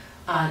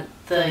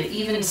 the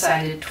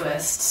even-sided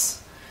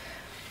twists,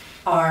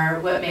 are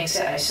what makes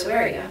it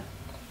Isoarea.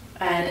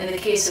 And in the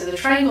case of the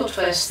triangle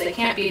twists, they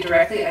can't be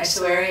directly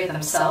Isoarea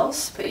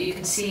themselves, but you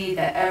can see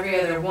that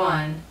every other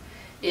one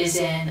is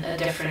in a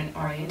different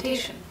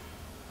orientation.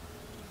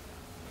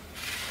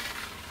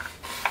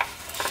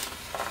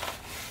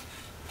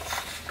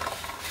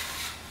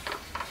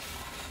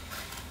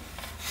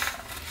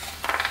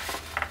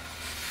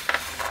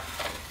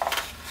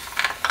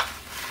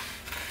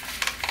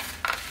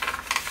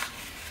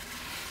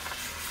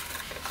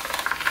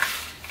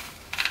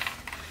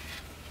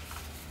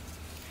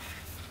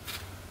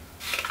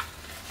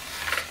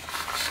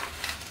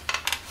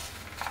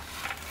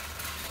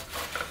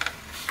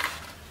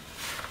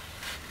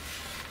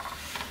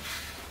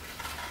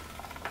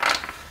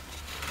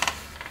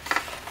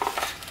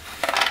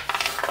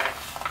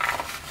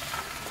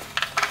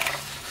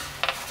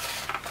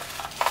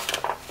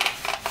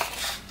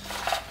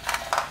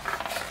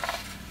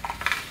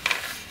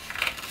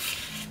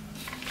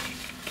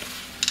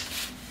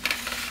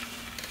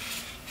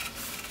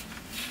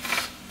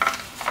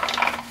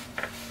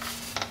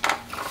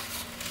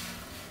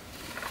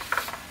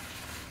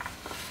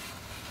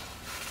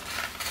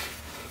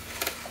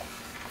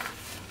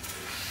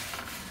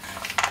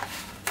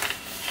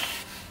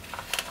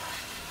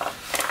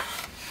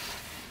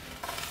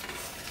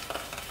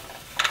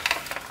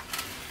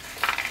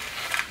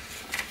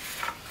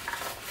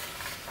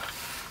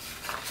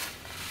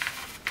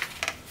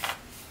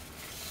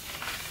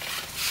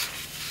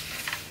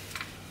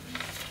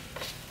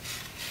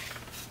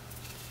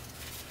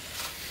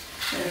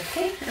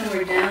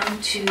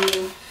 to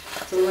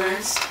the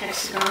last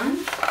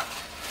hexagon.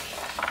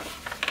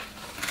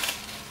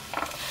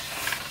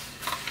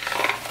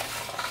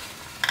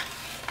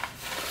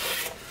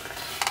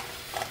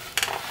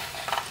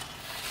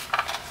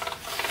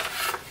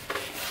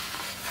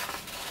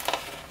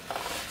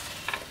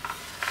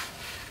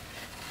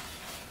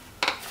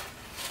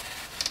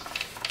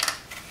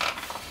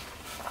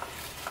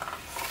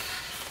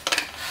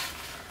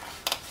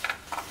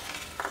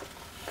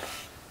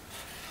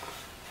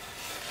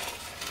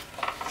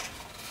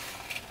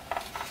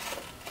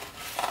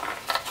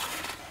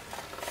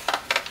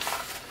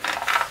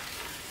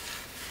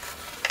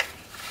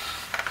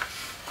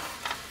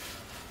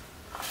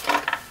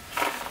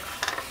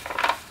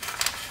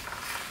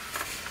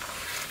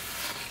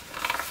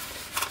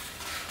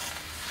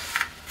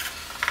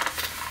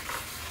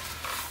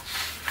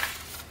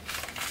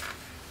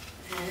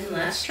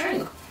 Last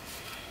triangle.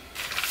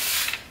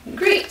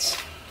 Great.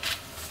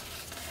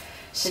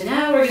 So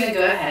now we're going to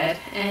go ahead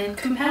and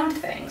compound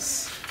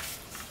things.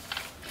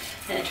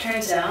 And it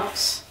turns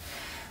out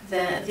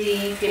that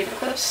the paper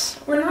clips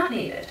were not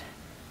needed.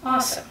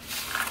 Awesome.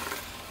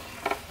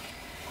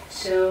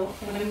 So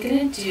what I'm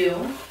going to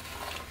do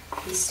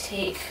is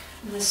take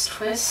this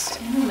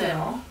twist in the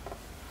middle,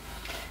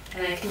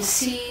 and I can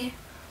see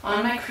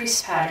on my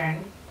crease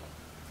pattern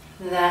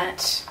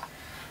that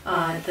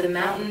the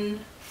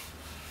mountain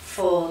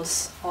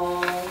folds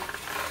all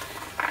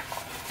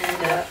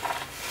end up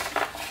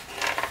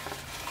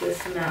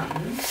with the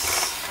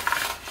mountains,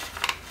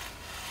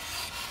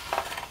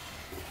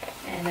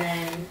 and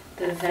then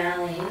the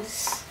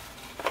valleys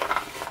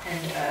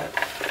end up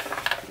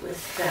with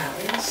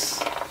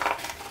valleys.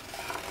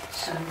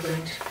 So I'm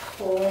going to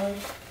pull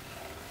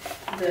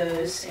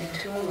those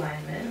into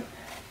alignment.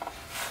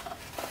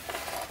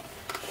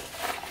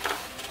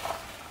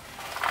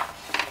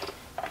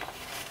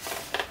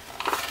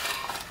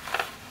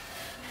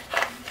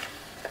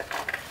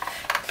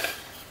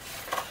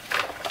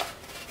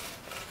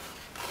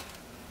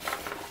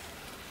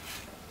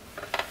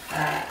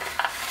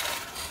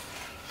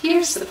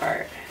 Here's the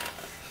part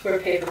where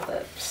paper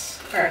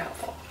clips are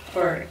helpful,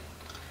 or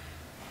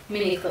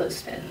mini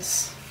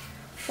clothespins,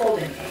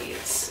 folding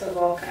aids of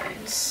all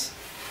kinds.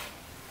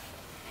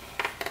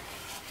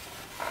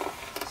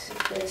 So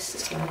this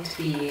is going to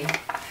be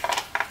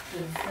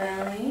the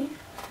valley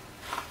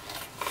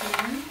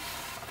here,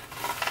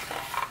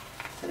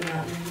 the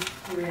mountain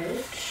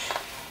ridge,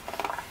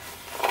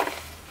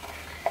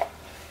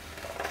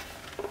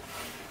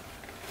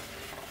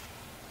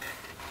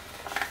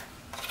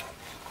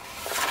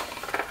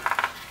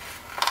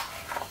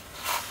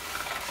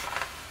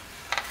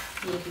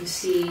 you can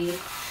see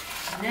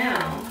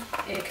now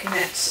it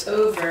connects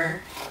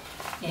over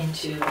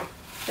into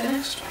the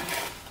next one.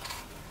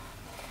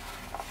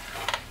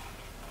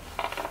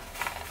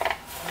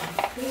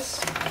 Like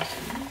this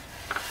mountain.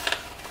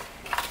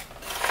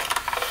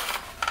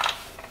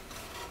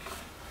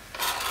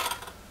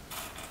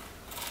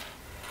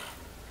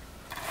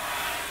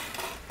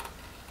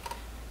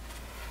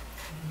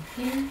 And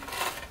here.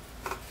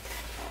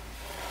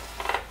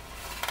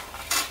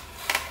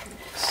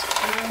 Next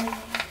one.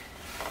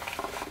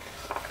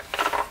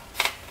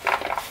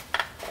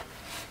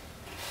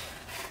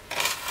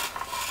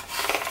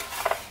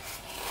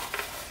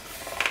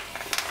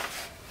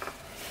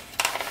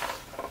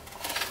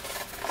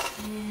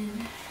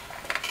 And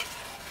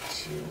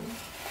 2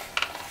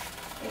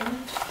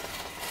 and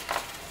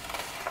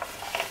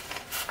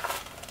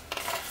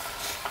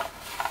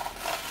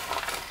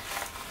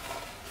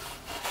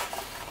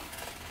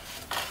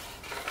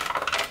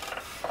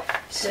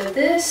so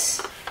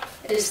this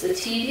is the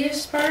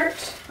tedious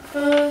part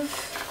of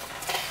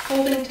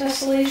folding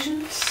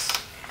tessellations.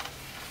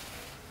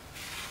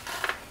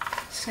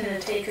 It's going to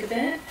take a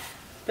bit,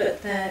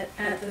 but that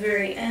at the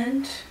very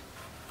end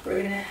we're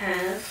going to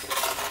have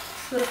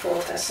the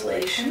full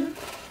tessellation,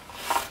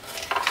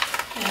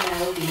 and that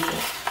will be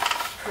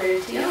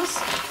pretty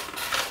awesome.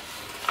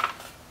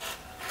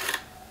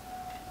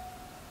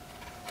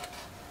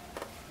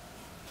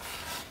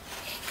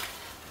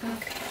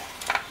 Okay.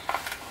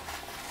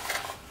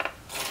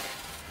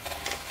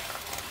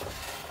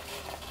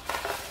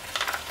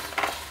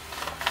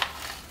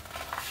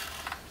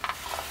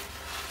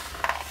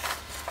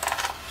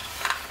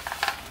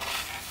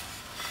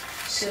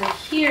 So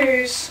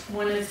here's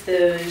one of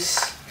those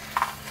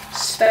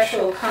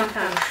special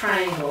compound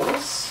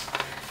triangles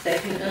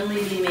that can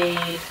only be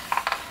made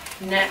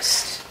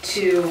next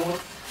to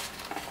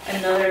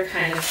another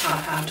kind of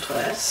compound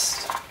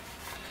twist.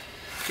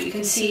 You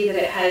can see that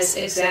it has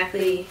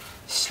exactly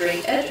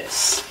straight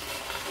edges.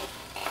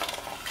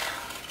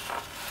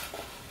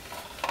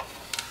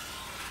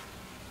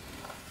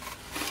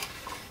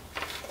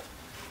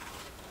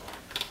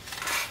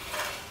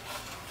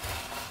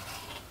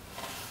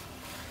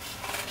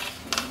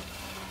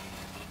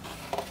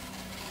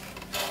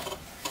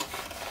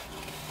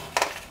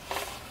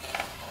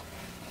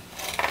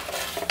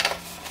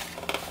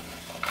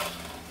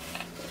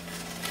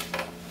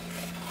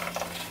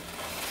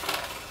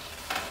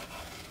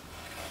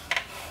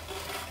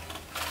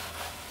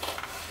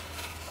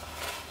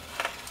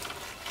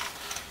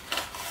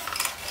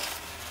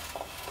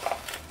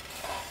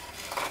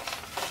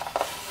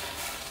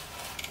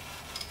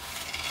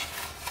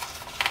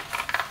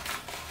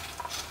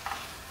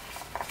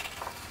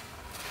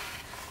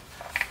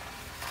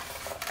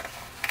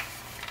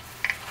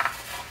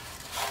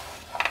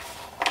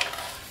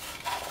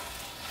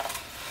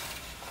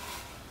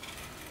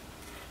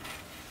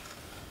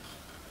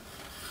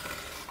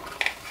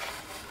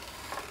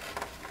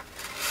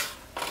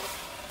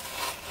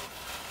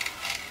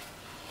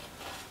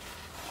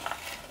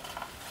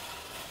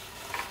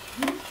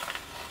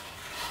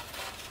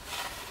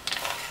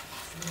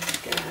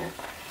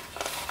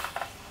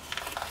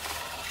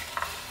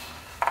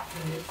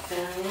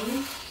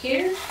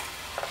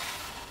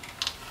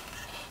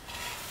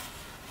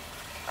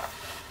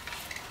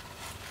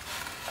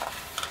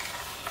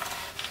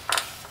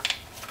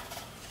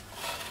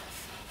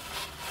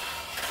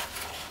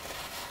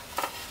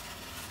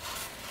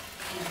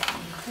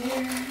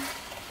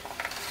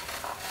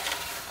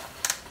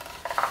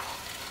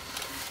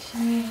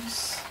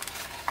 continues.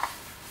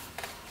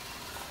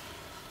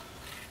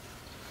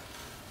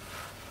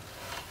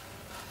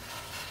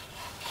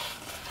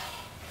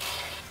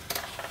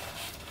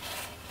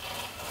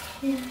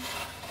 Here.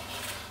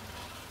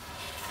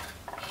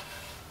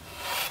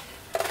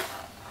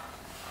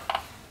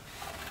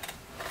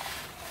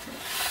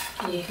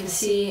 And you can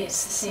see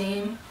it's the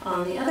same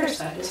on the other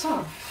side as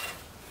well.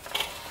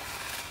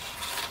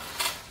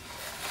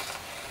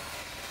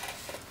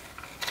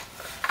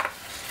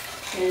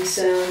 And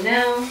so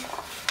now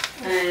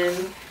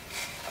I'm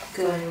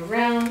going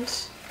around,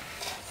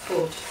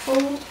 fold to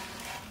fold,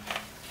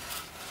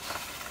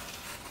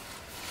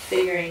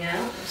 figuring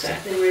out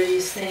exactly where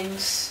these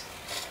things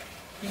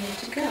need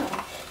to go.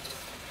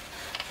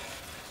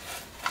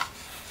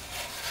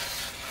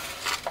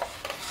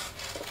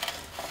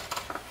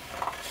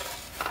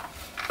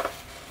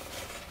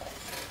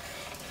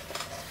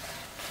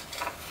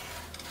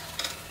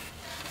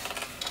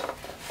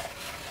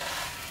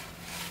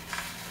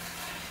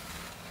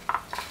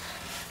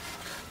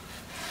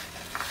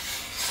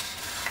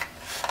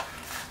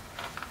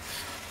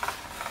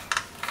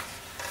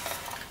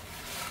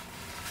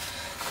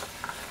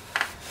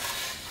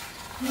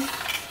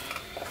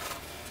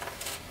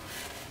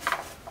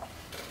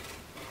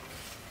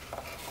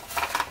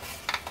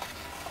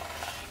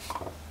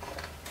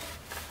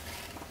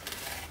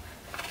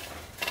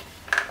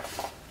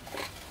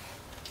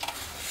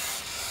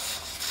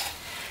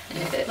 And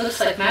if it looks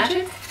like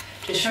magic,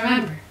 just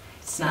remember,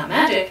 it's not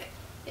magic,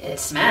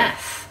 it's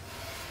math.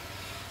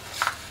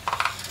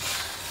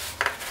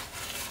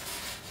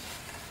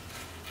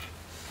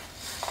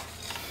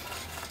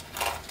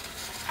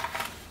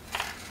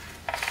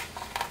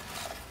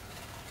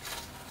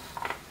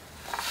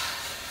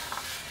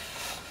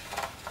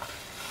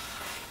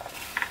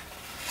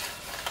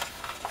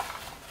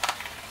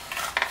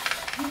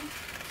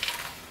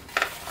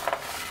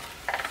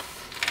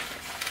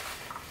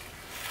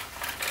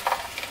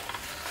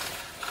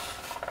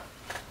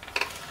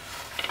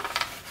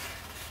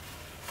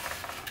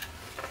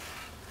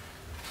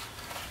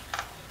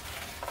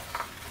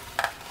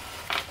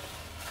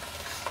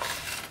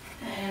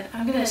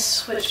 I'm going to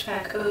switch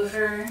back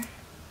over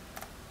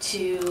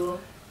to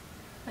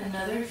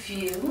another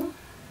view.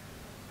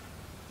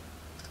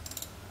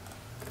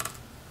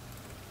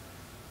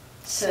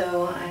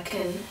 So I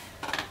can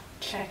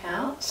check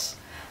out.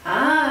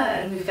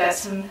 And we've got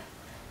some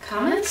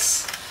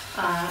comments.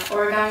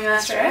 Origami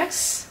Master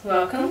X,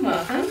 welcome,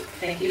 welcome.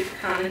 Thank you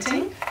for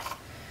commenting.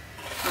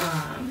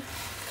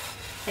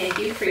 Thank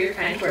you for your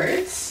kind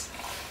words.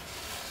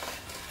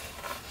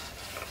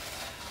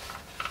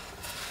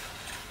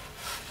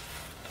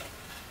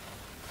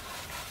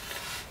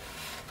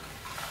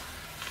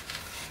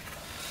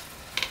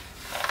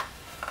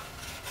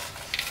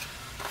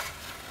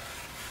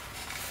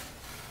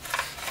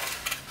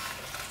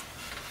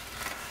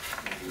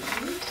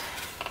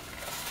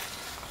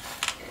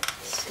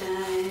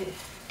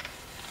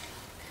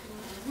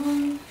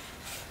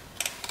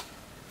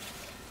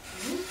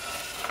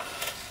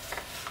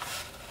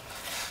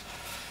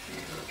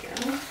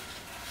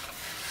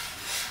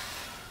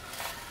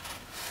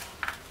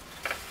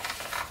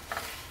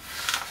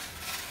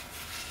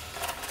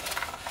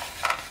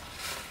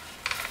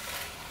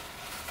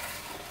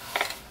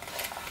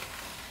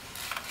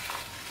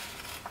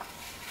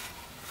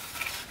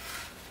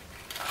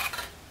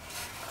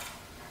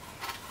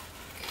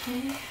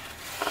 Okay.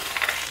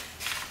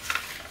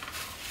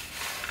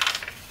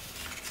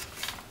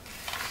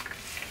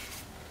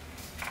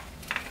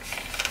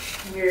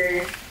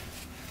 We're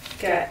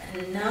got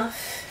enough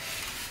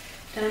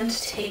done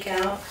to take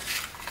out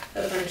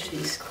a bunch of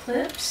these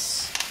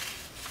clips,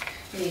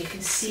 and you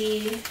can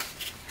see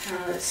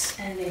how it's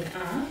ending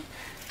up.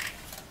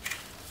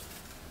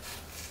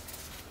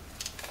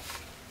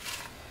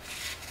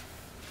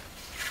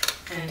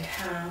 And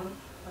how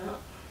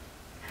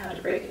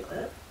to break a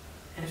clip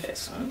and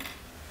fix one,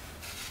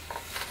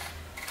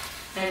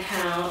 and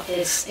how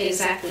it's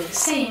exactly the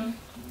same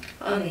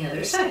on the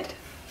other side.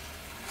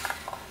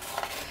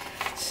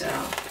 So,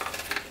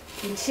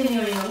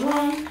 continuing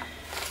along,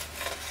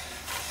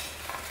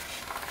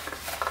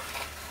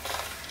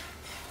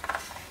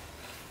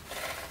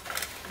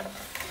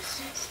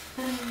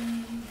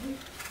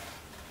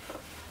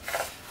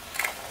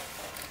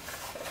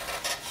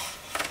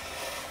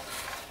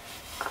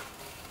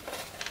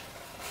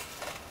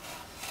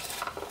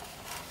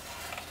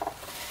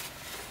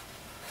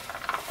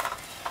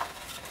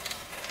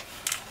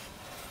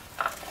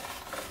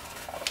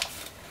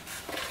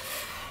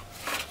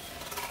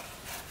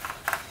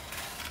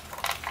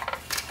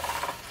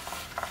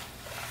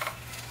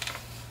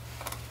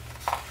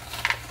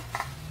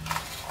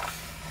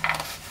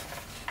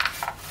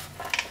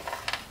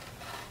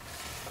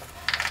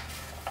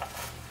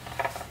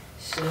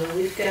 so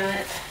we've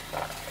got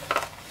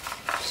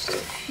just a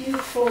few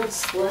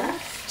folds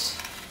left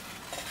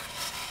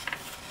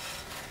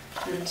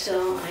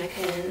until I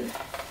can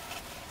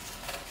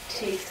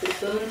take the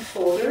bone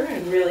folder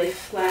and really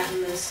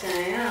flatten this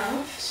guy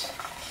out.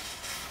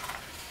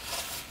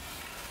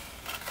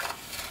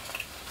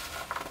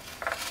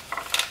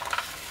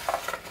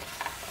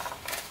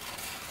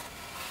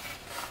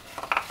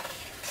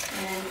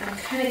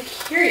 kind of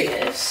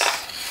curious,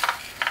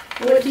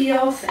 what do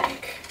y'all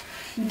think?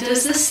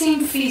 Does this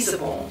seem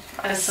feasible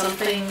as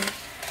something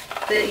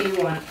that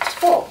you want to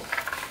fold?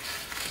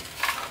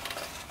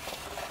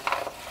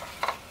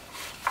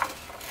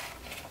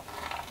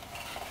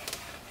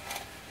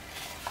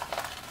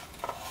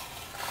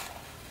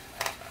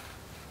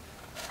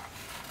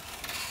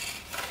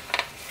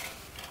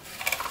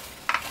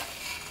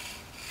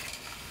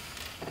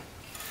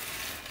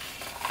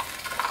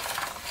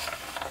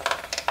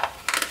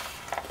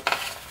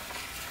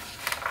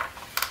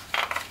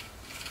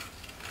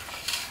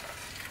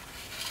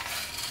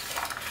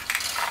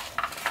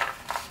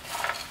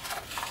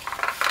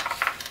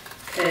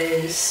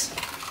 Because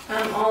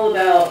I'm all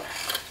about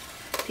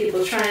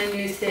people trying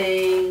new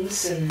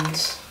things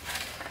and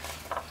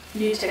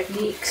new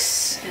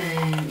techniques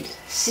and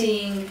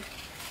seeing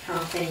how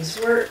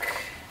things work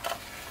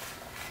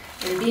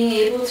and being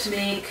able to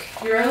make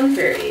your own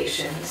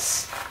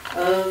variations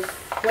of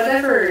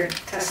whatever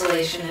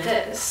tessellation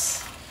it is.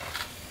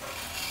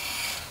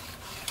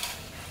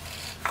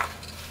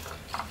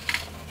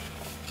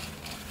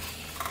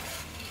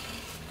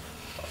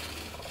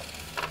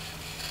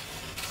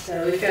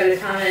 So we've got a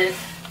comment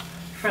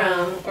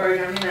from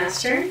Origami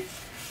Master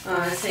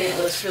saying it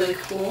looks really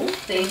cool.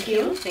 Thank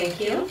you, thank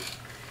you.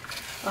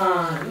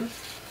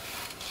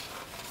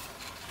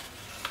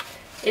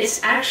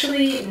 It's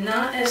actually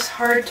not as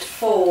hard to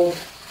fold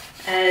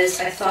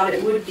as I thought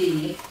it would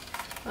be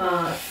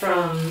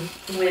from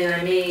when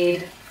I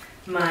made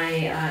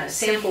my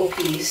sample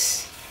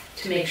piece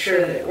to make sure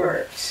that it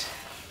worked.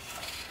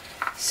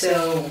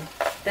 So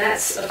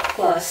that's a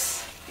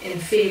plus in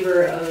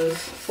favor of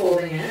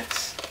folding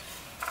it.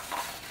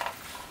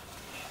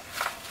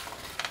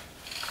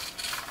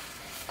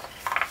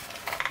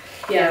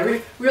 Yeah,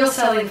 real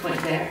selling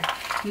point there.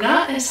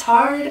 Not as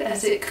hard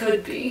as it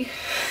could be.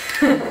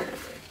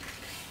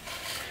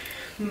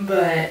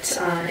 But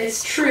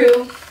it's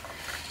true.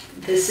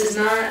 This is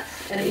not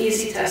an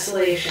easy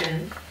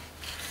tessellation.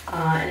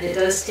 And it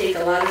does take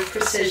a lot of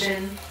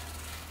precision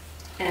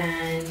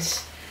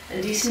and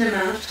a decent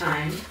amount of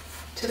time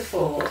to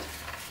fold.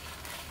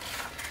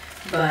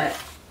 But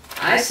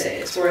I say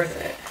it's worth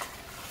it.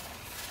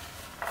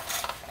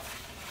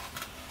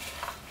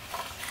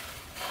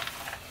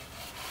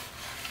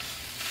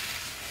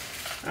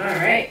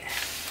 Alright,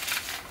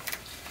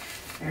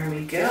 there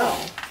we go.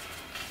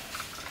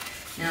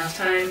 Now it's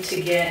time to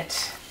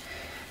get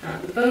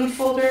the bone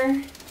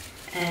folder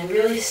and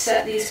really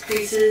set these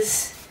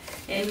creases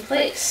in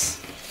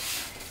place.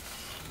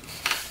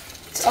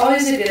 It's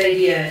always a good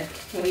idea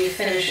when you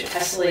finish a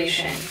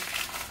tessellation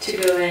to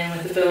go in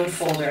with the bone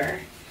folder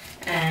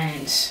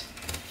and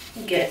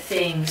get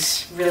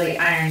things really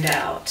ironed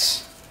out.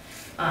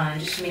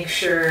 Just make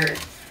sure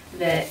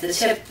that the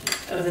tip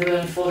of the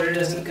bone folder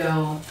doesn't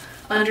go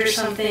under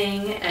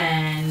something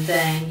and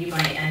then you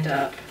might end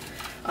up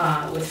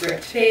with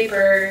ripped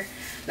paper.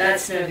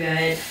 That's no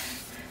good.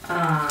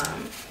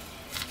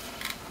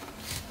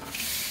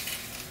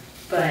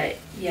 But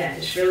yeah,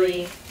 just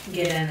really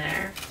get in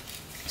there.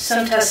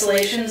 Some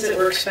tessellations it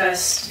works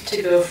best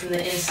to go from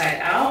the inside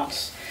out.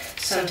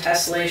 Some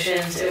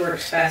tessellations it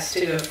works best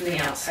to go from the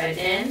outside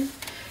in.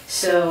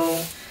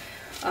 So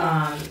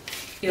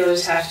you'll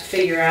just have to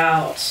figure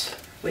out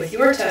with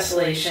your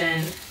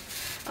tessellation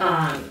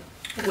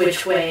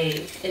which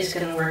way is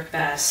going to work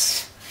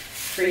best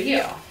for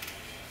you.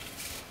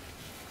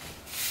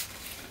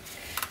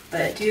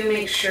 But do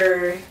make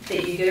sure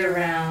that you get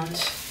around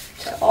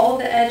to all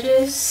the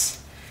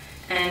edges.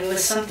 And with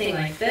something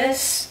like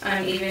this,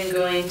 I'm even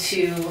going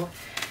to,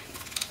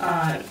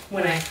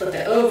 when I flip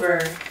it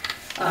over,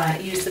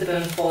 use the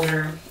bone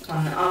folder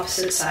on the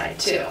opposite side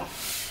too.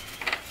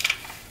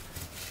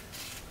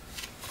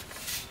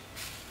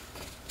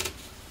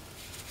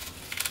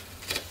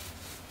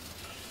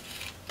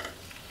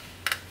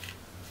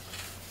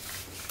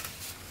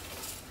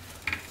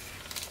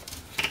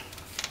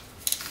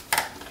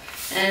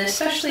 And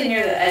especially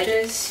near the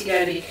edges, you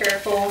gotta be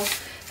careful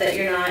that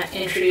you're not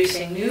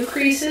introducing new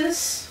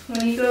creases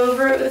when you go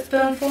over it with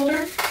bone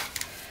folder.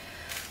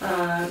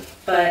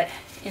 But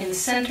in the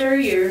center,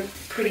 you're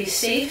pretty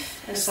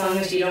safe as long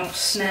as you don't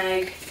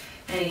snag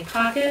any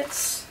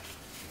pockets.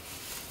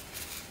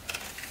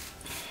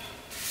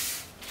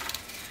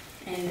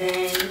 And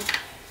then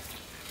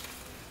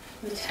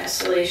the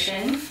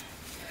tessellation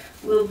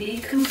will be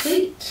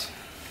complete.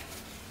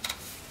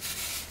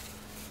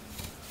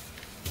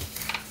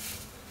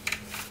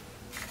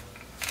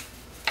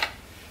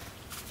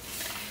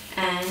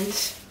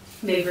 And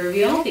big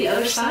reveal, the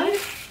other side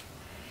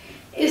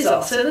is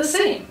also the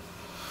same.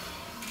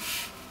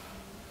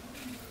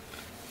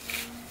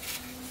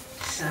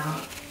 So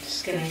I'm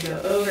just going to go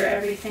over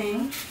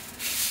everything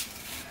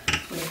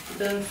with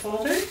the bone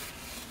folder.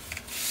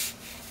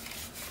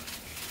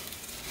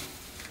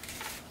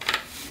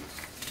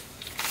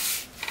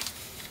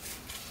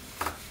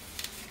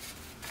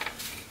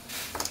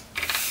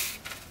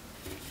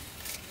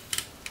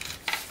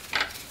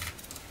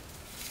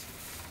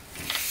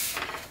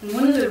 And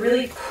one of the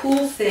really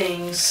cool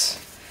things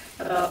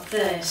about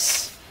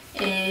this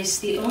is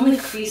the only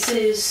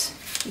creases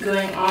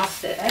going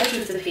off the edge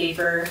of the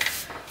paper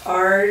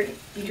are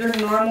your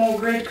normal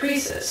grid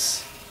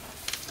creases.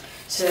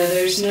 So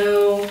there's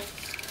no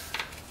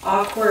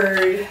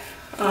awkward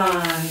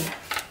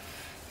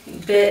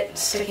bit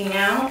sticking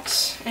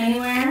out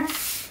anywhere,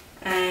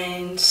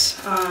 and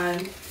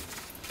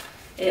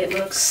it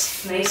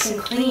looks nice and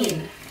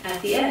clean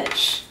at the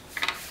edge.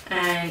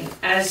 And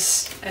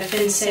as I've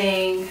been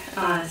saying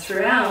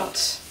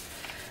throughout,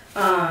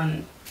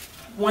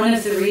 one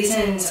of the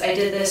reasons I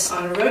did this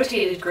on a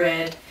rotated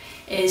grid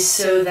is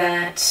so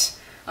that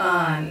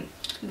the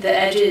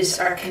edges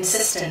are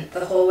consistent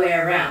the whole way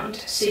around.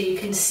 So you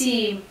can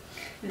see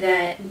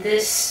that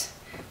this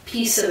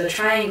piece of the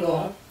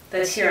triangle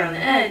that's here on the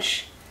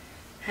edge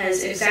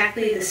has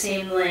exactly the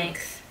same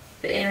length,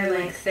 the inner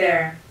length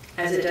there,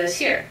 as it does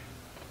here.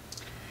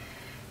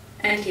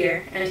 And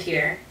here, and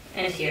here,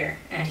 and here,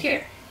 and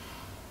here.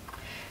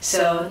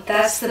 So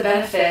that's the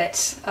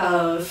benefit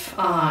of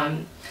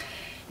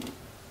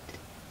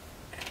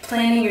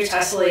planning your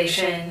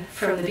tessellation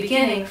from the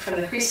beginning, from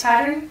the crease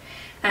pattern,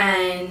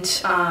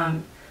 and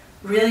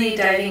really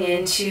diving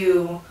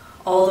into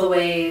all the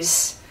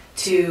ways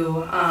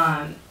to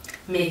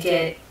make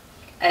it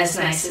as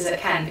nice as it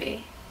can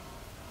be.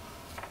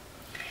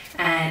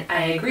 And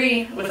I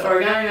agree with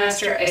Origami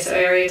Master,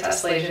 Isoarea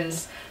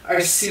tessellations are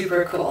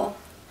super cool.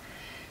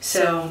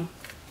 So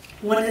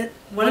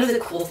one of the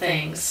cool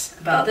things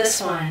about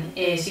this one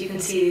is you can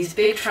see these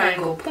big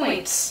triangle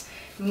points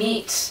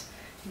meet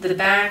the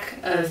back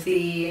of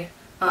the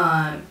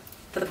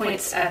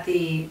points at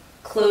the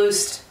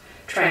closed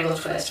triangle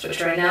twist,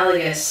 which are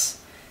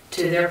analogous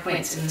to their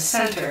points in the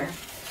center.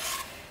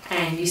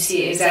 And you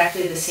see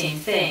exactly the same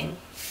thing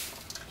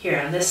here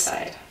on this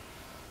side.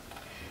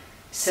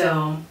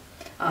 So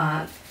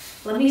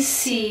let me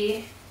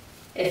see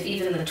if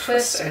even the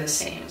twists are the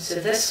same. So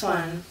this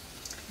one,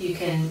 you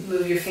can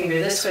move your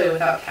finger this way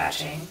without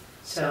catching.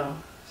 So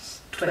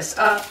twist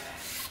up.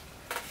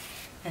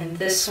 And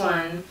this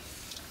one,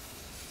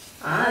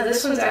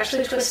 this one's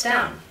actually twist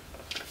down.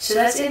 So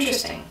that's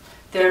interesting.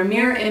 There are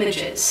mirror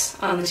images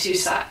on the two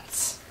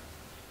sides.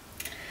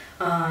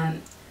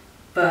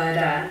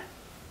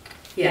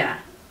 Yeah,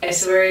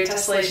 Isoarea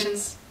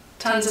tessellations,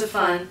 tons of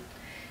fun,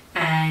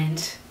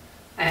 and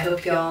I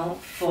hope y'all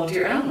fold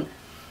your own.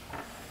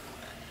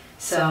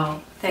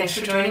 So thanks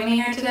for joining me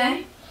here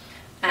today,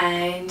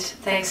 and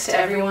thanks to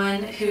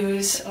everyone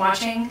who's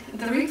watching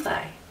the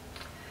replay.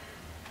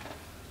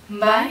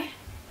 Bye,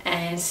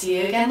 and see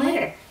you again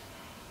later.